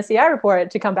 4 of the NSCI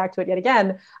report, to come back to it yet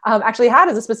again, actually had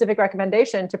as a specific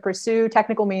recommendation to pursue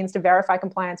technical means to verify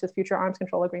compliance with future arms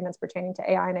control agreements pertaining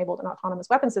to AI-enabled and autonomous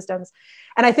weapon systems.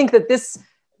 And I think that this,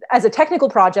 as a technical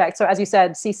project, so as you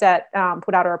said, CSET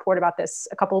put out a report about this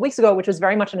a couple of weeks ago, which was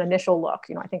very much an initial look.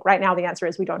 I think right now the answer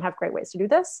is we don't have great ways to do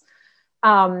this.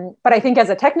 But I think as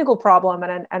a technical problem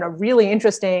and a really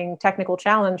interesting technical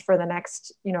challenge for the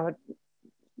next,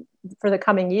 for the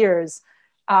coming years,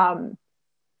 my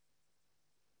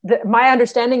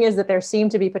understanding is that there seem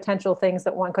to be potential things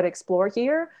that one could explore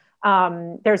here.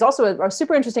 There's also a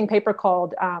super interesting paper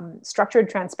called Structured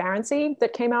Transparency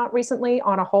that came out recently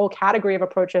on a whole category of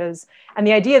approaches. And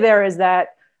the idea there is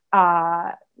that,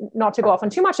 not to go off on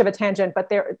too much of a tangent,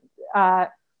 but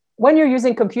when you're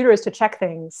using computers to check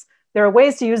things, there are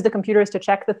ways to use the computers to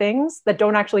check the things that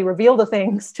don't actually reveal the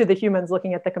things to the humans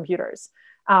looking at the computers.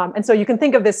 And so you can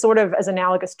think of this sort of as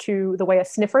analogous to the way a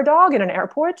sniffer dog in an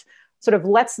airport sort of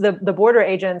lets the border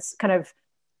agents kind of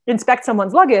inspect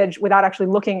someone's luggage without actually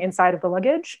looking inside of the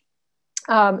luggage.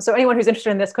 So anyone who's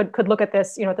interested in this could look at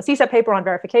this, the CSET paper on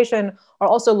verification, or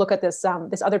also look at this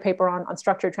other paper on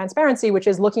structured transparency, which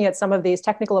is looking at some of these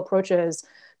technical approaches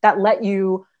that let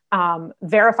you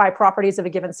verify properties of a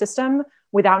given system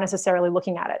without necessarily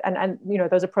looking at it. And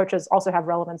those approaches also have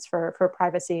relevance for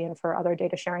privacy and for other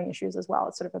data sharing issues as well.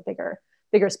 It's sort of a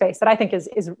bigger space that I think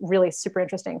is really super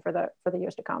interesting for the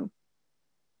years to come.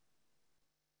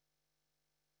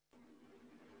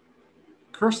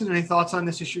 Kirsten, any thoughts on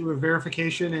this issue of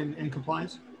verification and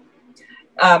compliance?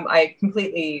 I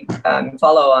completely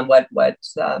follow on what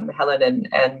Helen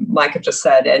and Mike have just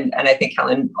said. And I think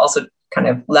Helen also kind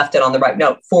of left it on the right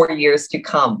note, 4 years to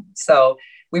come. So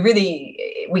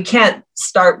we can't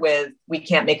start with, we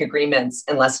can't make agreements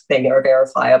unless they are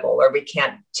verifiable, or we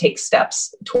can't take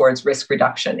steps towards risk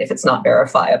reduction if it's not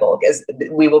verifiable, because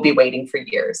we will be waiting for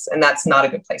years. And that's not a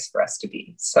good place for us to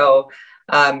be. So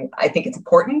I think it's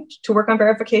important to work on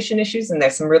verification issues, and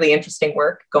there's some really interesting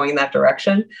work going in that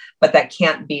direction, but that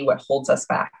can't be what holds us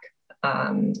back.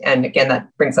 And again,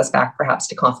 that brings us back perhaps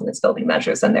to confidence building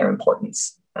measures and their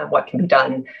importance, what can be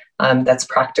done that's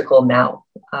practical now,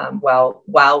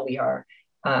 while we are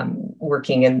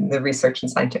working in the research and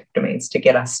scientific domains to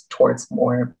get us towards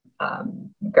more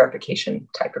verification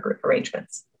type of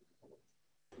arrangements.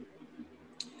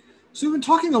 So we've been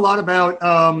talking a lot about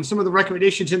some of the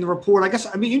recommendations in the report. I guess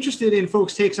I'd be interested in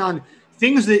folks' takes on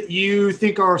things that you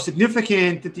think are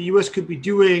significant that the U.S. could be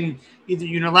doing either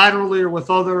unilaterally or with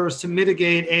others to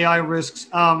mitigate AI risks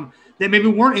that maybe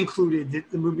weren't included,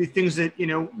 that would be things that,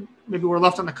 maybe were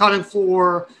left on the cutting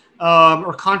floor,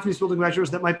 or confidence building measures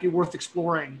that might be worth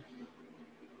exploring.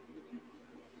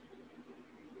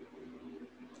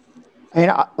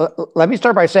 Let me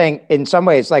start by saying, in some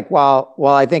ways, like while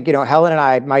I think Helen and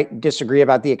I might disagree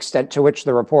about the extent to which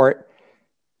the report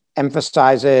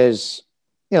emphasizes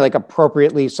like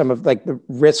appropriately some of like the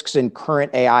risks in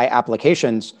current AI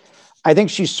applications, I think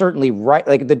she's certainly right.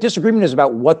 Like the disagreement is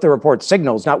about what the report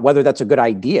signals, not whether that's a good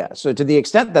idea. So to the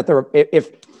extent that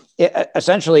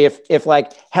if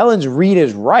like Helen's read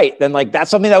is right, then like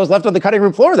that's something that was left on the cutting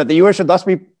room floor that the US should thus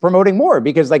be promoting more,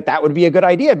 because like that would be a good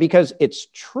idea because it's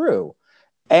true.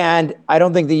 And I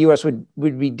don't think the US would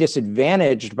be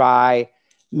disadvantaged by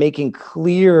making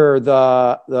clear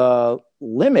the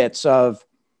limits of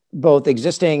both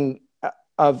existing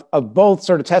of both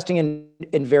sort of testing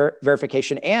and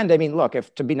verification. And I mean, look,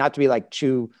 not to be like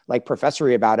too like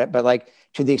professory about it, but like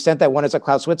to the extent that one is a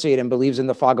Clausewitzian and believes in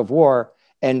the fog of war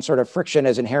and sort of friction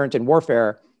as inherent in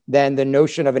warfare, then the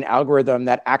notion of an algorithm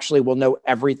that actually will know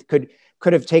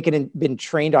could have taken and been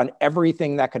trained on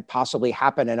everything that could possibly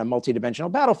happen in a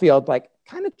multidimensional battlefield, like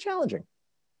kind of challenging.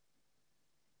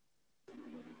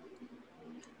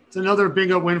 It's another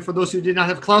bingo win for those who did not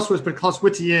have Clausewitz, but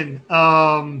Clausewitzian.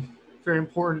 Very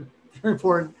important, very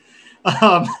important.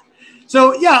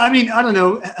 So yeah, I mean, I don't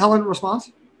know, Helen,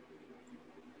 response?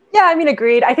 Yeah, I mean,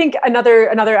 agreed. I think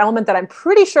another element that I'm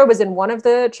pretty sure was in one of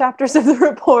the chapters of the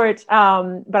report,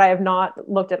 but I have not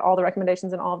looked at all the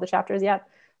recommendations in all of the chapters yet,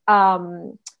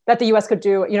 that the US could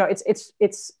do. You know,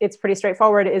 it's pretty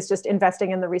straightforward, is just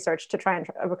investing in the research to try and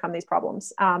overcome these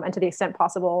problems, and to the extent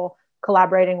possible,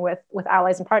 collaborating with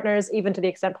allies and partners, even to the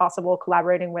extent possible,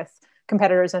 collaborating with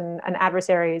competitors and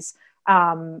adversaries.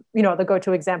 You know, the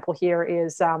go-to example here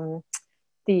is now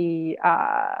the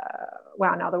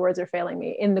words are failing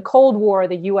me. In the Cold War,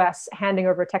 the US handing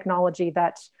over technology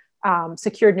that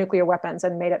secured nuclear weapons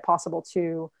and made it possible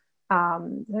to,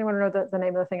 does anyone know the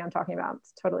name of the thing I'm talking about?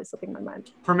 It's totally slipping my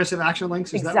mind. Permissive action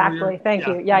links? Exactly, thank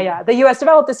you. Yeah. The US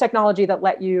developed this technology that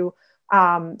let you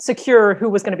secure who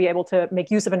was going to be able to make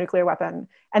use of a nuclear weapon.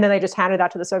 And then they just handed that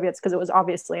to the Soviets because it was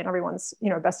obviously in everyone's, you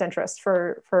know, best interest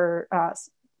for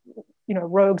you know,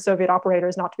 rogue Soviet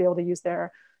operators not to be able to use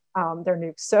their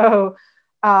nukes. So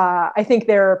I think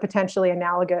there are potentially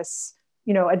analogous,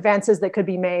 you know, advances that could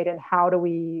be made in how do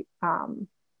we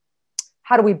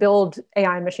build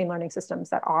AI and machine learning systems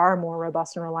that are more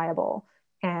robust and reliable,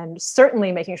 and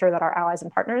certainly making sure that our allies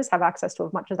and partners have access to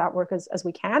as much of that work as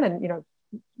we can, and, you know,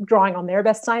 drawing on their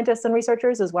best scientists and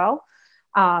researchers as well.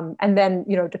 And then,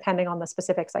 you know, depending on the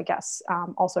specifics, I guess,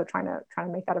 also trying to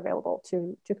make that available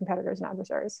to competitors and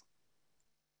adversaries.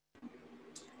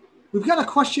 We've got a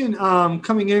question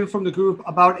coming in from the group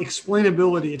about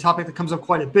explainability, a topic that comes up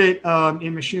quite a bit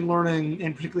in machine learning,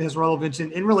 and particularly has relevance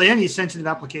in really any sensitive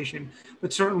application,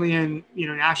 but certainly in, you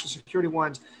know, national security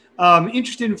ones.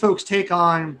 Interested in folks' take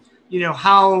on, you know,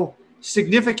 how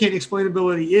significant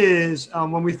explainability is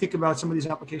when we think about some of these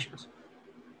applications.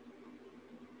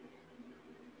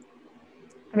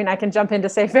 I mean, I can jump in to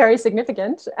say very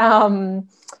significant. I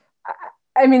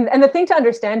mean, and the thing to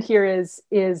understand here is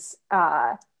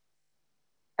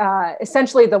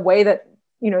essentially the way that,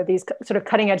 you know, these sort of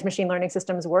cutting edge machine learning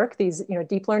systems work, these, you know,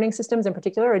 deep learning systems in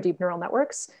particular, or deep neural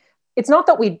networks. It's not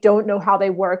that we don't know how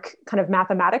they work kind of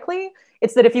mathematically.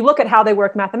 It's that if you look at how they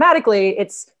work mathematically,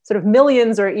 it's sort of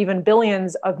millions or even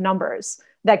billions of numbers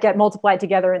that get multiplied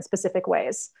together in specific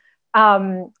ways.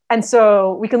 And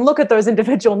so we can look at those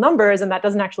individual numbers, and that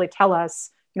doesn't actually tell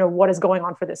us, you know, what is going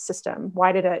on for this system.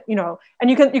 Why did it, you know, and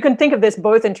you can think of this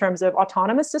both in terms of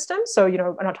autonomous systems. So, you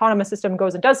know, an autonomous system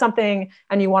goes and does something,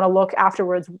 and you want to look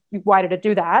afterwards, why did it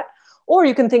do that? Or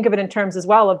you can think of it in terms as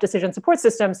well of decision support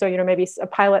systems. So, you know, maybe a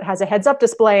pilot has a heads up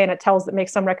display and it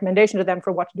makes some recommendation to them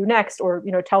for what to do next, or,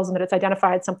 you know, tells them that it's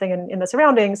identified something in the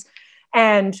surroundings.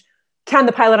 And can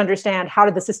the pilot understand how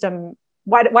did the system,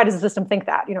 why does the system think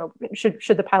that? You know,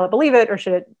 should the pilot believe it, or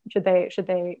should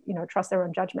they, you know, trust their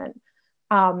own judgment?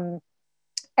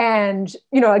 And,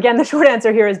 you know, again, the short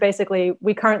answer here is basically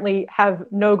we currently have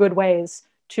no good ways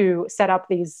to set up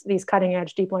these cutting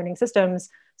edge deep learning systems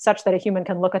such that a human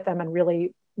can look at them and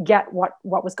really get what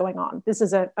was going on. This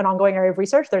is an ongoing area of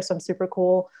research. There's some super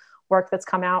cool work that's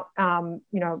come out,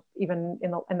 you know, even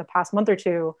in the past month or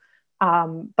two,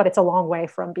 but it's a long way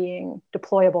from being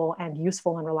deployable and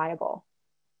useful and reliable.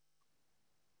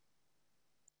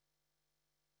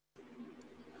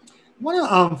 I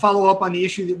want to follow up on the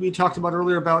issue that we talked about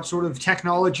earlier about sort of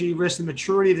technology risk and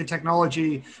maturity of the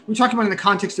technology. We talked about in the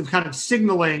context of kind of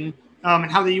signaling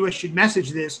and how the U.S. should message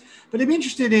this. But I'm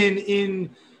interested in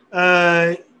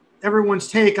everyone's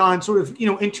take on sort of, you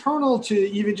know, internal to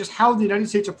even just how the United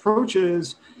States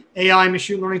approaches AI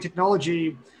machine learning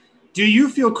technology. Do you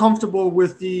feel comfortable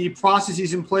with the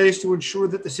processes in place to ensure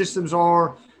that the systems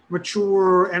are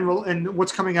mature and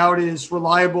what's coming out is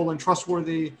reliable and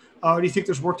trustworthy? Do you think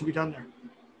there's work to be done there?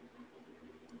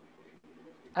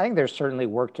 I think there's certainly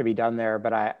work to be done there,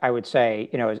 but I would say,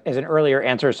 as an earlier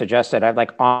answer suggested, I'd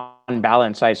like on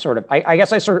balance, I guess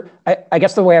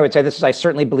the way I would say this is I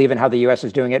certainly believe in how the US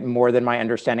is doing it more than my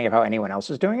understanding of how anyone else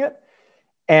is doing it.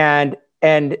 And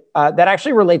that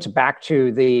actually relates back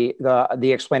to the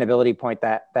explainability point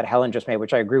that Helen just made,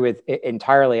 which I agree with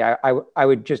entirely. I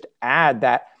would just add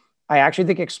that I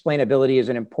actually think explainability is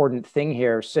an important thing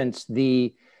here, since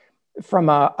from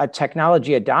a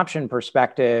technology adoption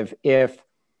perspective,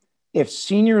 if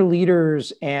senior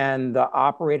leaders and the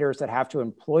operators that have to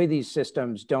employ these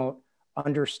systems don't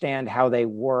understand how they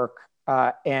work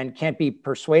and can't be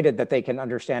persuaded that they can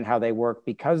understand how they work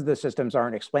because the systems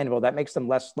aren't explainable, that makes them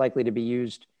less likely to be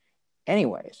used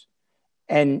anyways.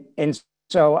 And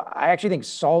so I actually think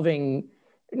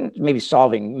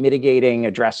mitigating,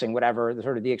 addressing, whatever, the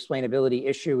explainability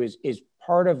issue is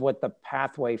part of what the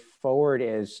pathway forward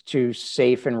is to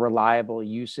safe and reliable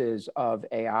uses of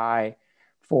AI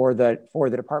for the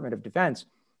Department of Defense,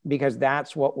 because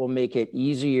that's what will make it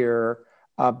easier.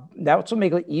 That will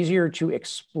make it easier to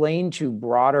explain to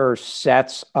broader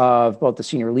sets of both the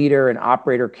senior leader and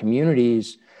operator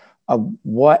communities of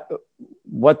what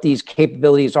these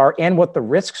capabilities are and what the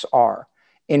risks are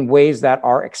in ways that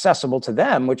are accessible to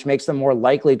them, which makes them more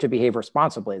likely to behave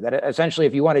responsibly. That essentially,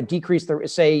 if you want to decrease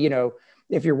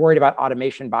if you're worried about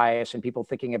automation bias and people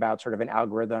thinking about sort of an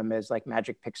algorithm as like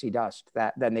magic pixie dust,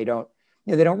 then they don't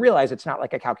realize it's not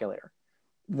like a calculator.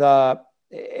 The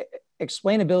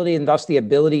explainability and thus the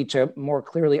ability to more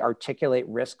clearly articulate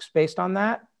risks based on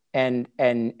that and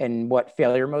what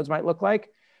failure modes might look like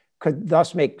could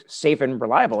thus make safe and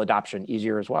reliable adoption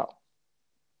easier as well.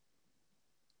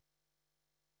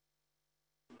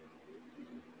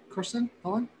 Kirsten,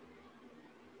 Helen?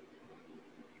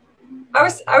 I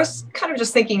was kind of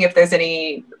just thinking if there's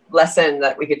any lesson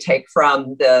that we could take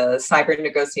from the cyber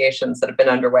negotiations that have been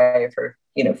underway for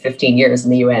 15 years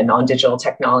in the UN on digital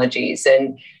technologies,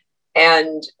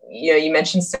 and you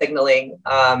mentioned signaling.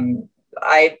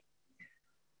 I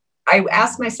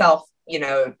asked myself,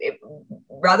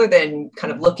 rather than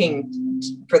kind of looking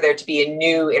for there to be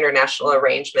new international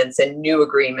arrangements and new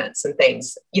agreements and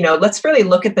things, let's really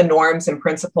look at the norms and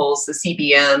principles, the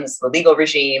CBMs, the legal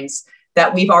regimes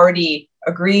that we've already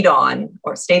agreed on,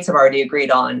 or states have already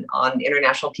agreed on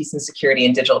international peace and security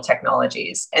and digital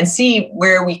technologies, and see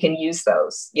where we can use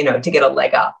those, to get a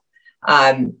leg up.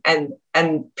 And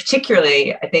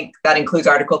particularly, I think that includes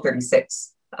Article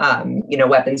 36,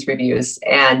 weapons reviews.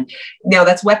 And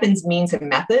that's weapons, means, and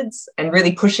methods, and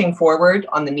really pushing forward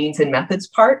on the means and methods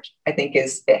part, I think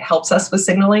it helps us with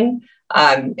signaling.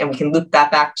 And we can loop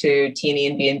that back to T&E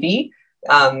and B&B.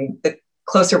 The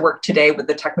closer work today with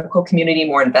the technical community,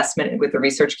 more investment with the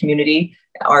research community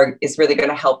is really going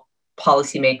to help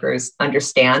policymakers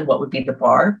understand what would be the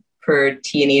bar for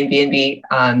T&E and B&B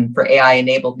for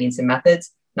AI-enabled means and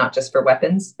methods, not just for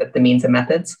weapons, but the means and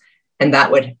methods. And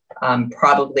that would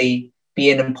probably be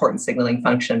an important signaling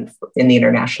function in the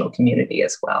international community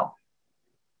as well.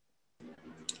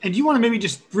 And do you want to maybe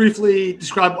just briefly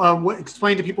describe,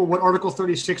 explain to people what Article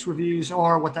 36 reviews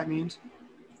are, what that means?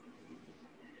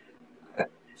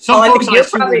 Some folks I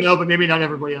assume know, but maybe not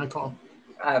everybody on the call.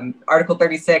 Article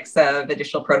 36 of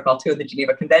Additional Protocol 2 of the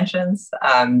Geneva Conventions,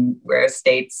 where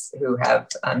states who have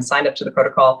signed up to the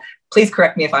protocol, please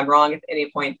correct me if I'm wrong at any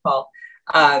point, Paul,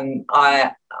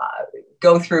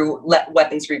 go through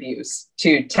weapons reviews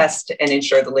to test and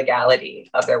ensure the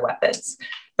legality of their weapons.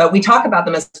 But we talk about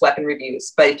them as weapon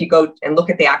reviews. But if you go and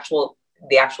look at the actual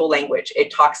language,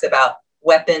 it talks about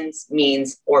weapons,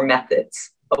 means, or methods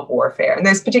of warfare. And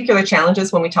there's particular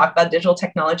challenges when we talk about digital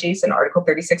technologies and Article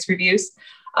 36 reviews,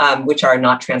 which are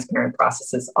not transparent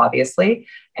processes, obviously.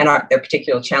 And there are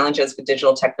particular challenges with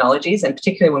digital technologies, and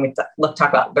particularly when we talk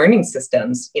about learning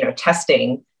systems,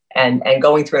 testing and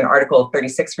going through an Article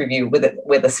 36 review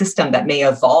with a system that may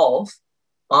evolve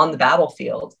on the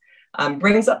battlefield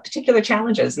brings up particular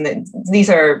challenges. And these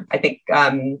are, I think,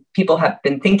 people have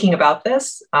been thinking about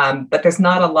this, but there's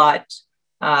not a lot.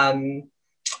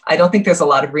 I don't think there's a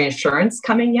lot of reassurance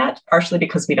coming yet, partially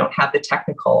because we don't have the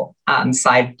technical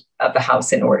side of the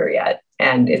house in order yet.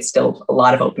 And it's still a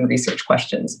lot of open research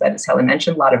questions. But as Helen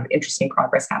mentioned, a lot of interesting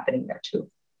progress happening there too.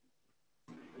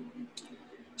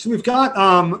 So we've got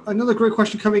another great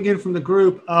question coming in from the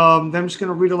group that I'm just going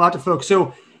to read aloud to folks.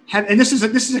 So, and this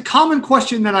is a common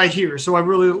question that I hear. So I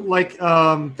really like,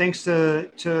 thanks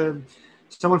to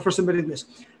someone for submitting this.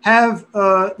 Have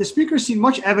the speakers seen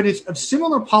much evidence of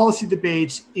similar policy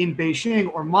debates in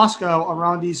Beijing or Moscow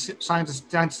around these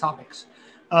science topics?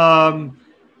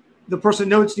 The person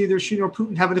notes neither Xi nor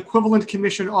Putin have an equivalent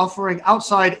commission offering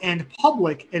outside and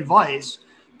public advice,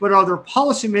 but are there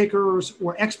policymakers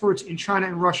or experts in China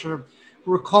and Russia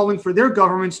who are calling for their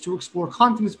governments to explore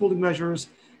confidence building measures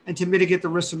and to mitigate the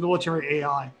risks of military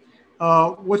AI?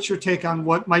 What's your take on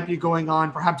what might be going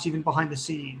on, perhaps even behind the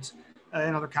scenes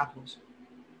in other capitals?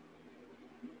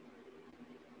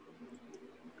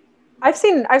 I've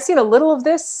seen a little of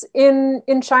this in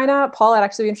China. Paul, I'd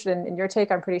actually be interested in your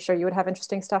take. I'm pretty sure you would have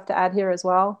interesting stuff to add here as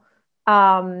well.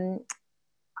 I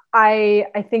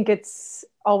think it's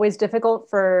always difficult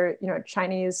for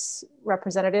Chinese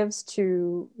representatives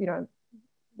to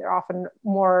they're often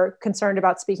more concerned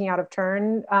about speaking out of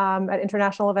turn at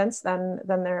international events than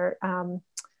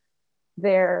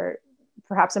their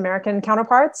perhaps American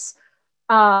counterparts.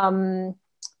 The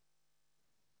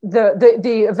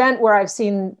event where I've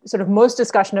seen sort of most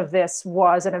discussion of this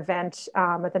was an event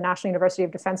at the National University of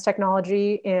Defense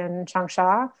Technology in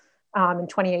Changsha in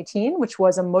 2018, which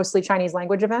was a mostly Chinese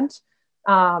language event,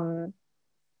 and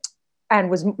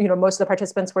was most of the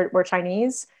participants were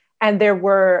Chinese, and there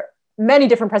were many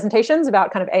different presentations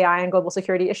about kind of AI and global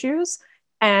security issues,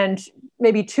 and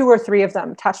maybe 2 or 3 of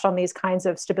them touched on these kinds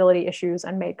of stability issues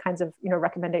and made kinds of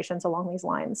recommendations along these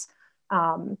lines.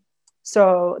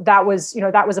 So that was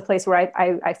a place where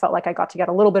I felt like I got to get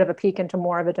a little bit of a peek into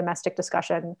more of a domestic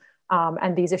discussion,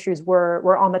 and these issues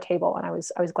were on the table, and I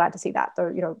was glad to see that.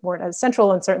 They weren't as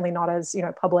central and certainly not as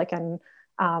public and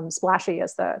splashy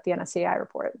as the NSCI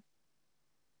report.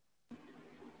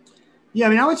 Yeah, I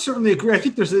mean, I would certainly agree. I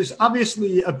think there's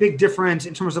obviously a big difference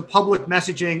in terms of public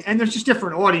messaging, and there's just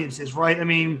different audiences, right? I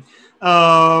mean,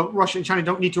 Russia and China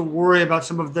don't need to worry about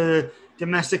some of the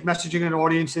domestic messaging and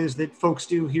audiences that folks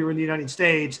do here in the United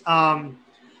States.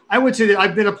 I would say that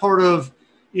I've been a part of,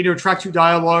 track 2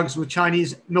 dialogues with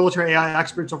Chinese military AI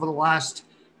experts over the last,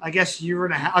 I guess, year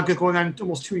and a half, going on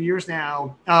almost 2 years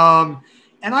now.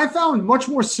 And I found much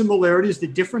more similarities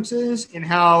than differences in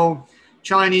how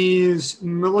Chinese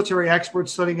military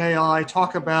experts studying AI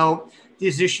talk about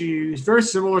these issues, very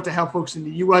similar to how folks in the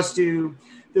US do.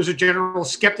 There's a general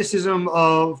skepticism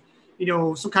of,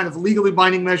 some kind of legally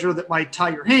binding measure that might tie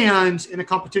your hands in a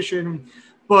competition.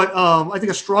 But I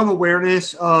think a strong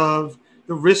awareness of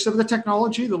the risks of the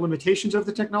technology, the limitations of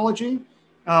the technology.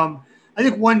 I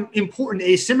think one important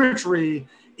asymmetry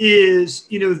is,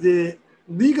 the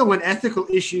legal and ethical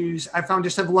issues I found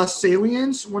just have less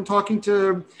salience when talking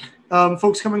to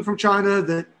folks coming from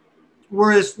China,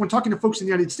 whereas when talking to folks in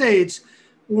the United States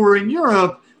or in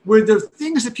Europe, where the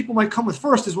things that people might come with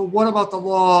first is, well, what about the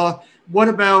law? What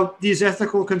about these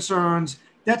ethical concerns?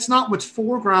 That's not what's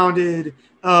foregrounded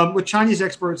with Chinese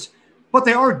experts, but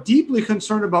they are deeply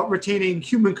concerned about retaining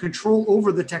human control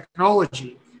over the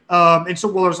technology. And so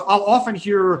I'll often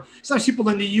hear some people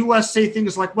in the US say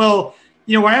things like, well,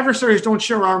 our adversaries don't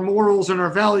share our morals and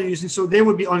our values, and so they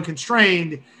would be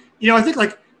unconstrained. I think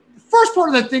like the first part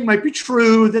of that thing might be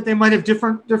true, that they might have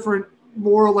different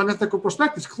moral and ethical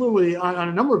perspectives, clearly on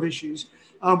a number of issues,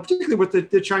 particularly with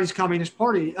the Chinese Communist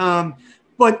Party.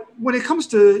 But when it comes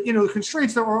to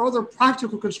constraints, there are other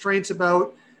practical constraints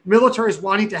about militaries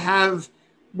wanting to have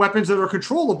weapons that are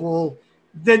controllable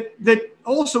that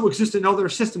also exist in other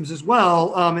systems as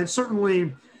well. And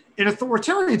certainly in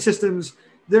authoritarian systems,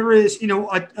 there is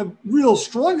a real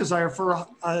strong desire for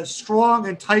a strong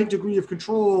and tight degree of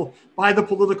control by the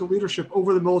political leadership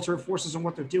over the military forces and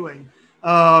what they're doing.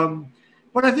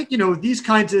 But I think, these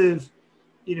kinds of,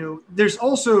 there's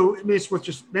also, it's worth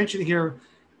just mentioning here,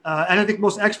 and I think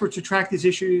most experts who track these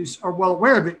issues are well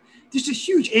aware of it, there's a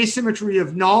huge asymmetry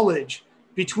of knowledge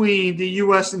between the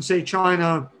US and, say,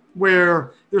 China,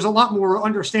 where there's a lot more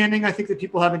understanding, I think, that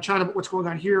people have in China about what's going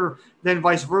on here than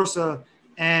vice versa.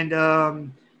 And,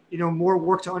 more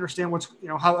work to understand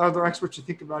how other experts should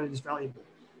think about it is valuable.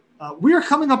 We are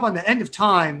coming up on the end of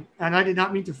time, and I did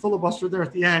not mean to filibuster there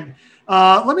at the end.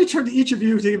 Let me turn to each of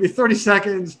you to give you 30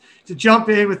 seconds to jump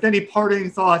in with any parting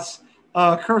thoughts.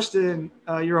 Kirsten,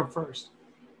 you're up first.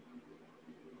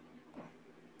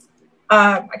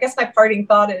 I guess my parting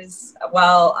thought is,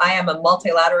 while I am a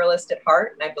multilateralist at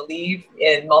heart, and I believe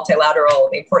in the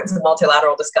importance of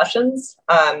multilateral discussions,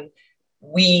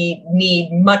 we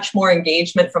need much more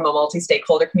engagement from a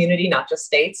multi-stakeholder community, not just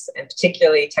states, and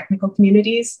particularly technical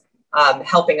communities,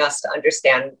 helping us to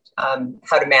understand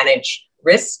how to manage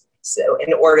risks, so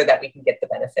in order that we can get the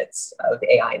benefits of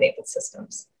AI-enabled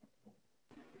systems.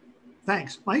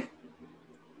 Thanks. Mike?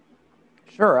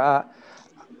 Sure.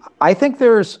 I think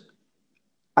there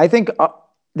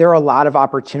are a lot of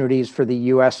opportunities for the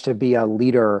U.S. to be a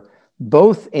leader,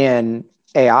 both in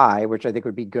AI, which I think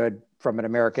would be good from an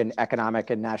American economic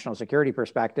and national security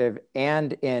perspective,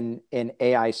 and in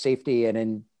AI safety and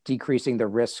in decreasing the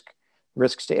risk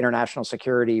risks to international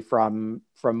security from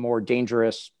more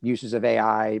dangerous uses of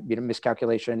AI,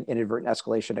 miscalculation, inadvertent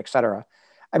escalation, et cetera.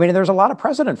 I mean, there's a lot of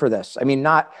precedent for this. I mean,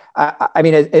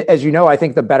 as you know, I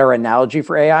think the better analogy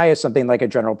for AI is something like a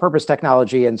general purpose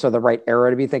technology. And so the right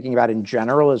era to be thinking about in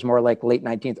general is more like late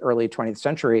 19th, early 20th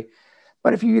century.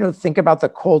 But if you think about the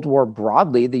Cold War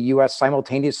broadly, the US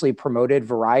simultaneously promoted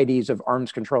varieties of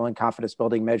arms control and confidence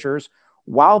building measures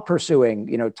while pursuing,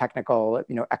 technical,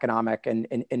 economic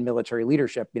and military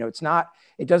leadership.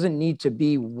 It doesn't need to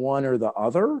be one or the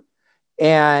other.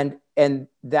 And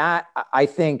that, I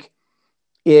think,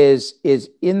 is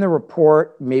in the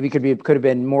report, maybe could have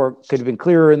been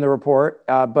clearer in the report,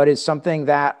 but is something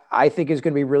that I think is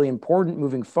going to be really important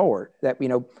moving forward, that,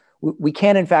 we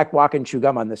can in fact walk and chew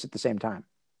gum on this at the same time.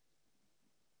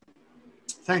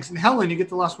 Thanks. And Helen, you get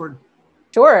the last word.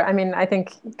 Sure. I mean, I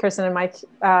think Kirsten and Mike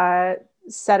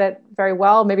said it very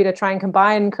well. Maybe to try and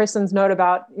combine Kirsten's note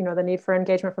about, the need for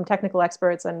engagement from technical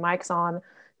experts and Mike's on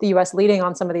the US leading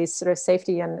on some of these sort of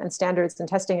safety and standards and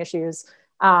testing issues.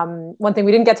 One thing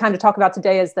we didn't get time to talk about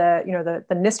today is the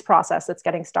NIST process that's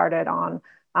getting started on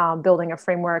building a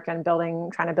framework and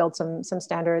trying to build some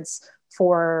standards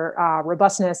for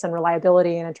robustness and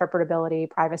reliability and interpretability,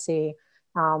 privacy.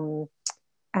 And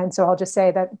so I'll just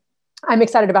say that I'm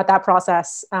excited about that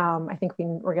process. I think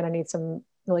we're going to need some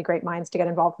really great minds to get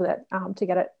involved with it to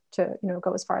get it to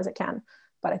go as far as it can.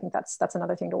 But I think that's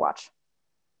another thing to watch.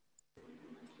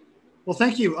 Well,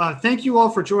 thank you. Thank you all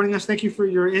for joining us. Thank you for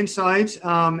your insights.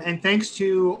 And thanks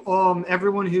to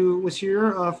everyone who was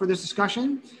here for this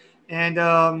discussion. And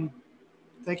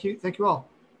thank you all.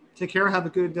 Take care. Have a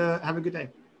good day.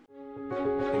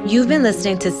 You've been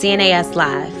listening to CNAS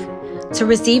Live. To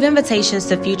receive invitations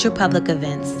to future public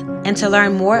events and to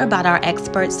learn more about our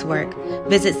experts' work,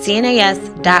 visit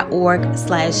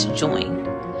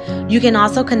cnas.org/join. You can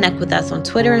also connect with us on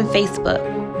Twitter and Facebook.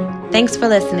 Thanks for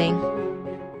listening.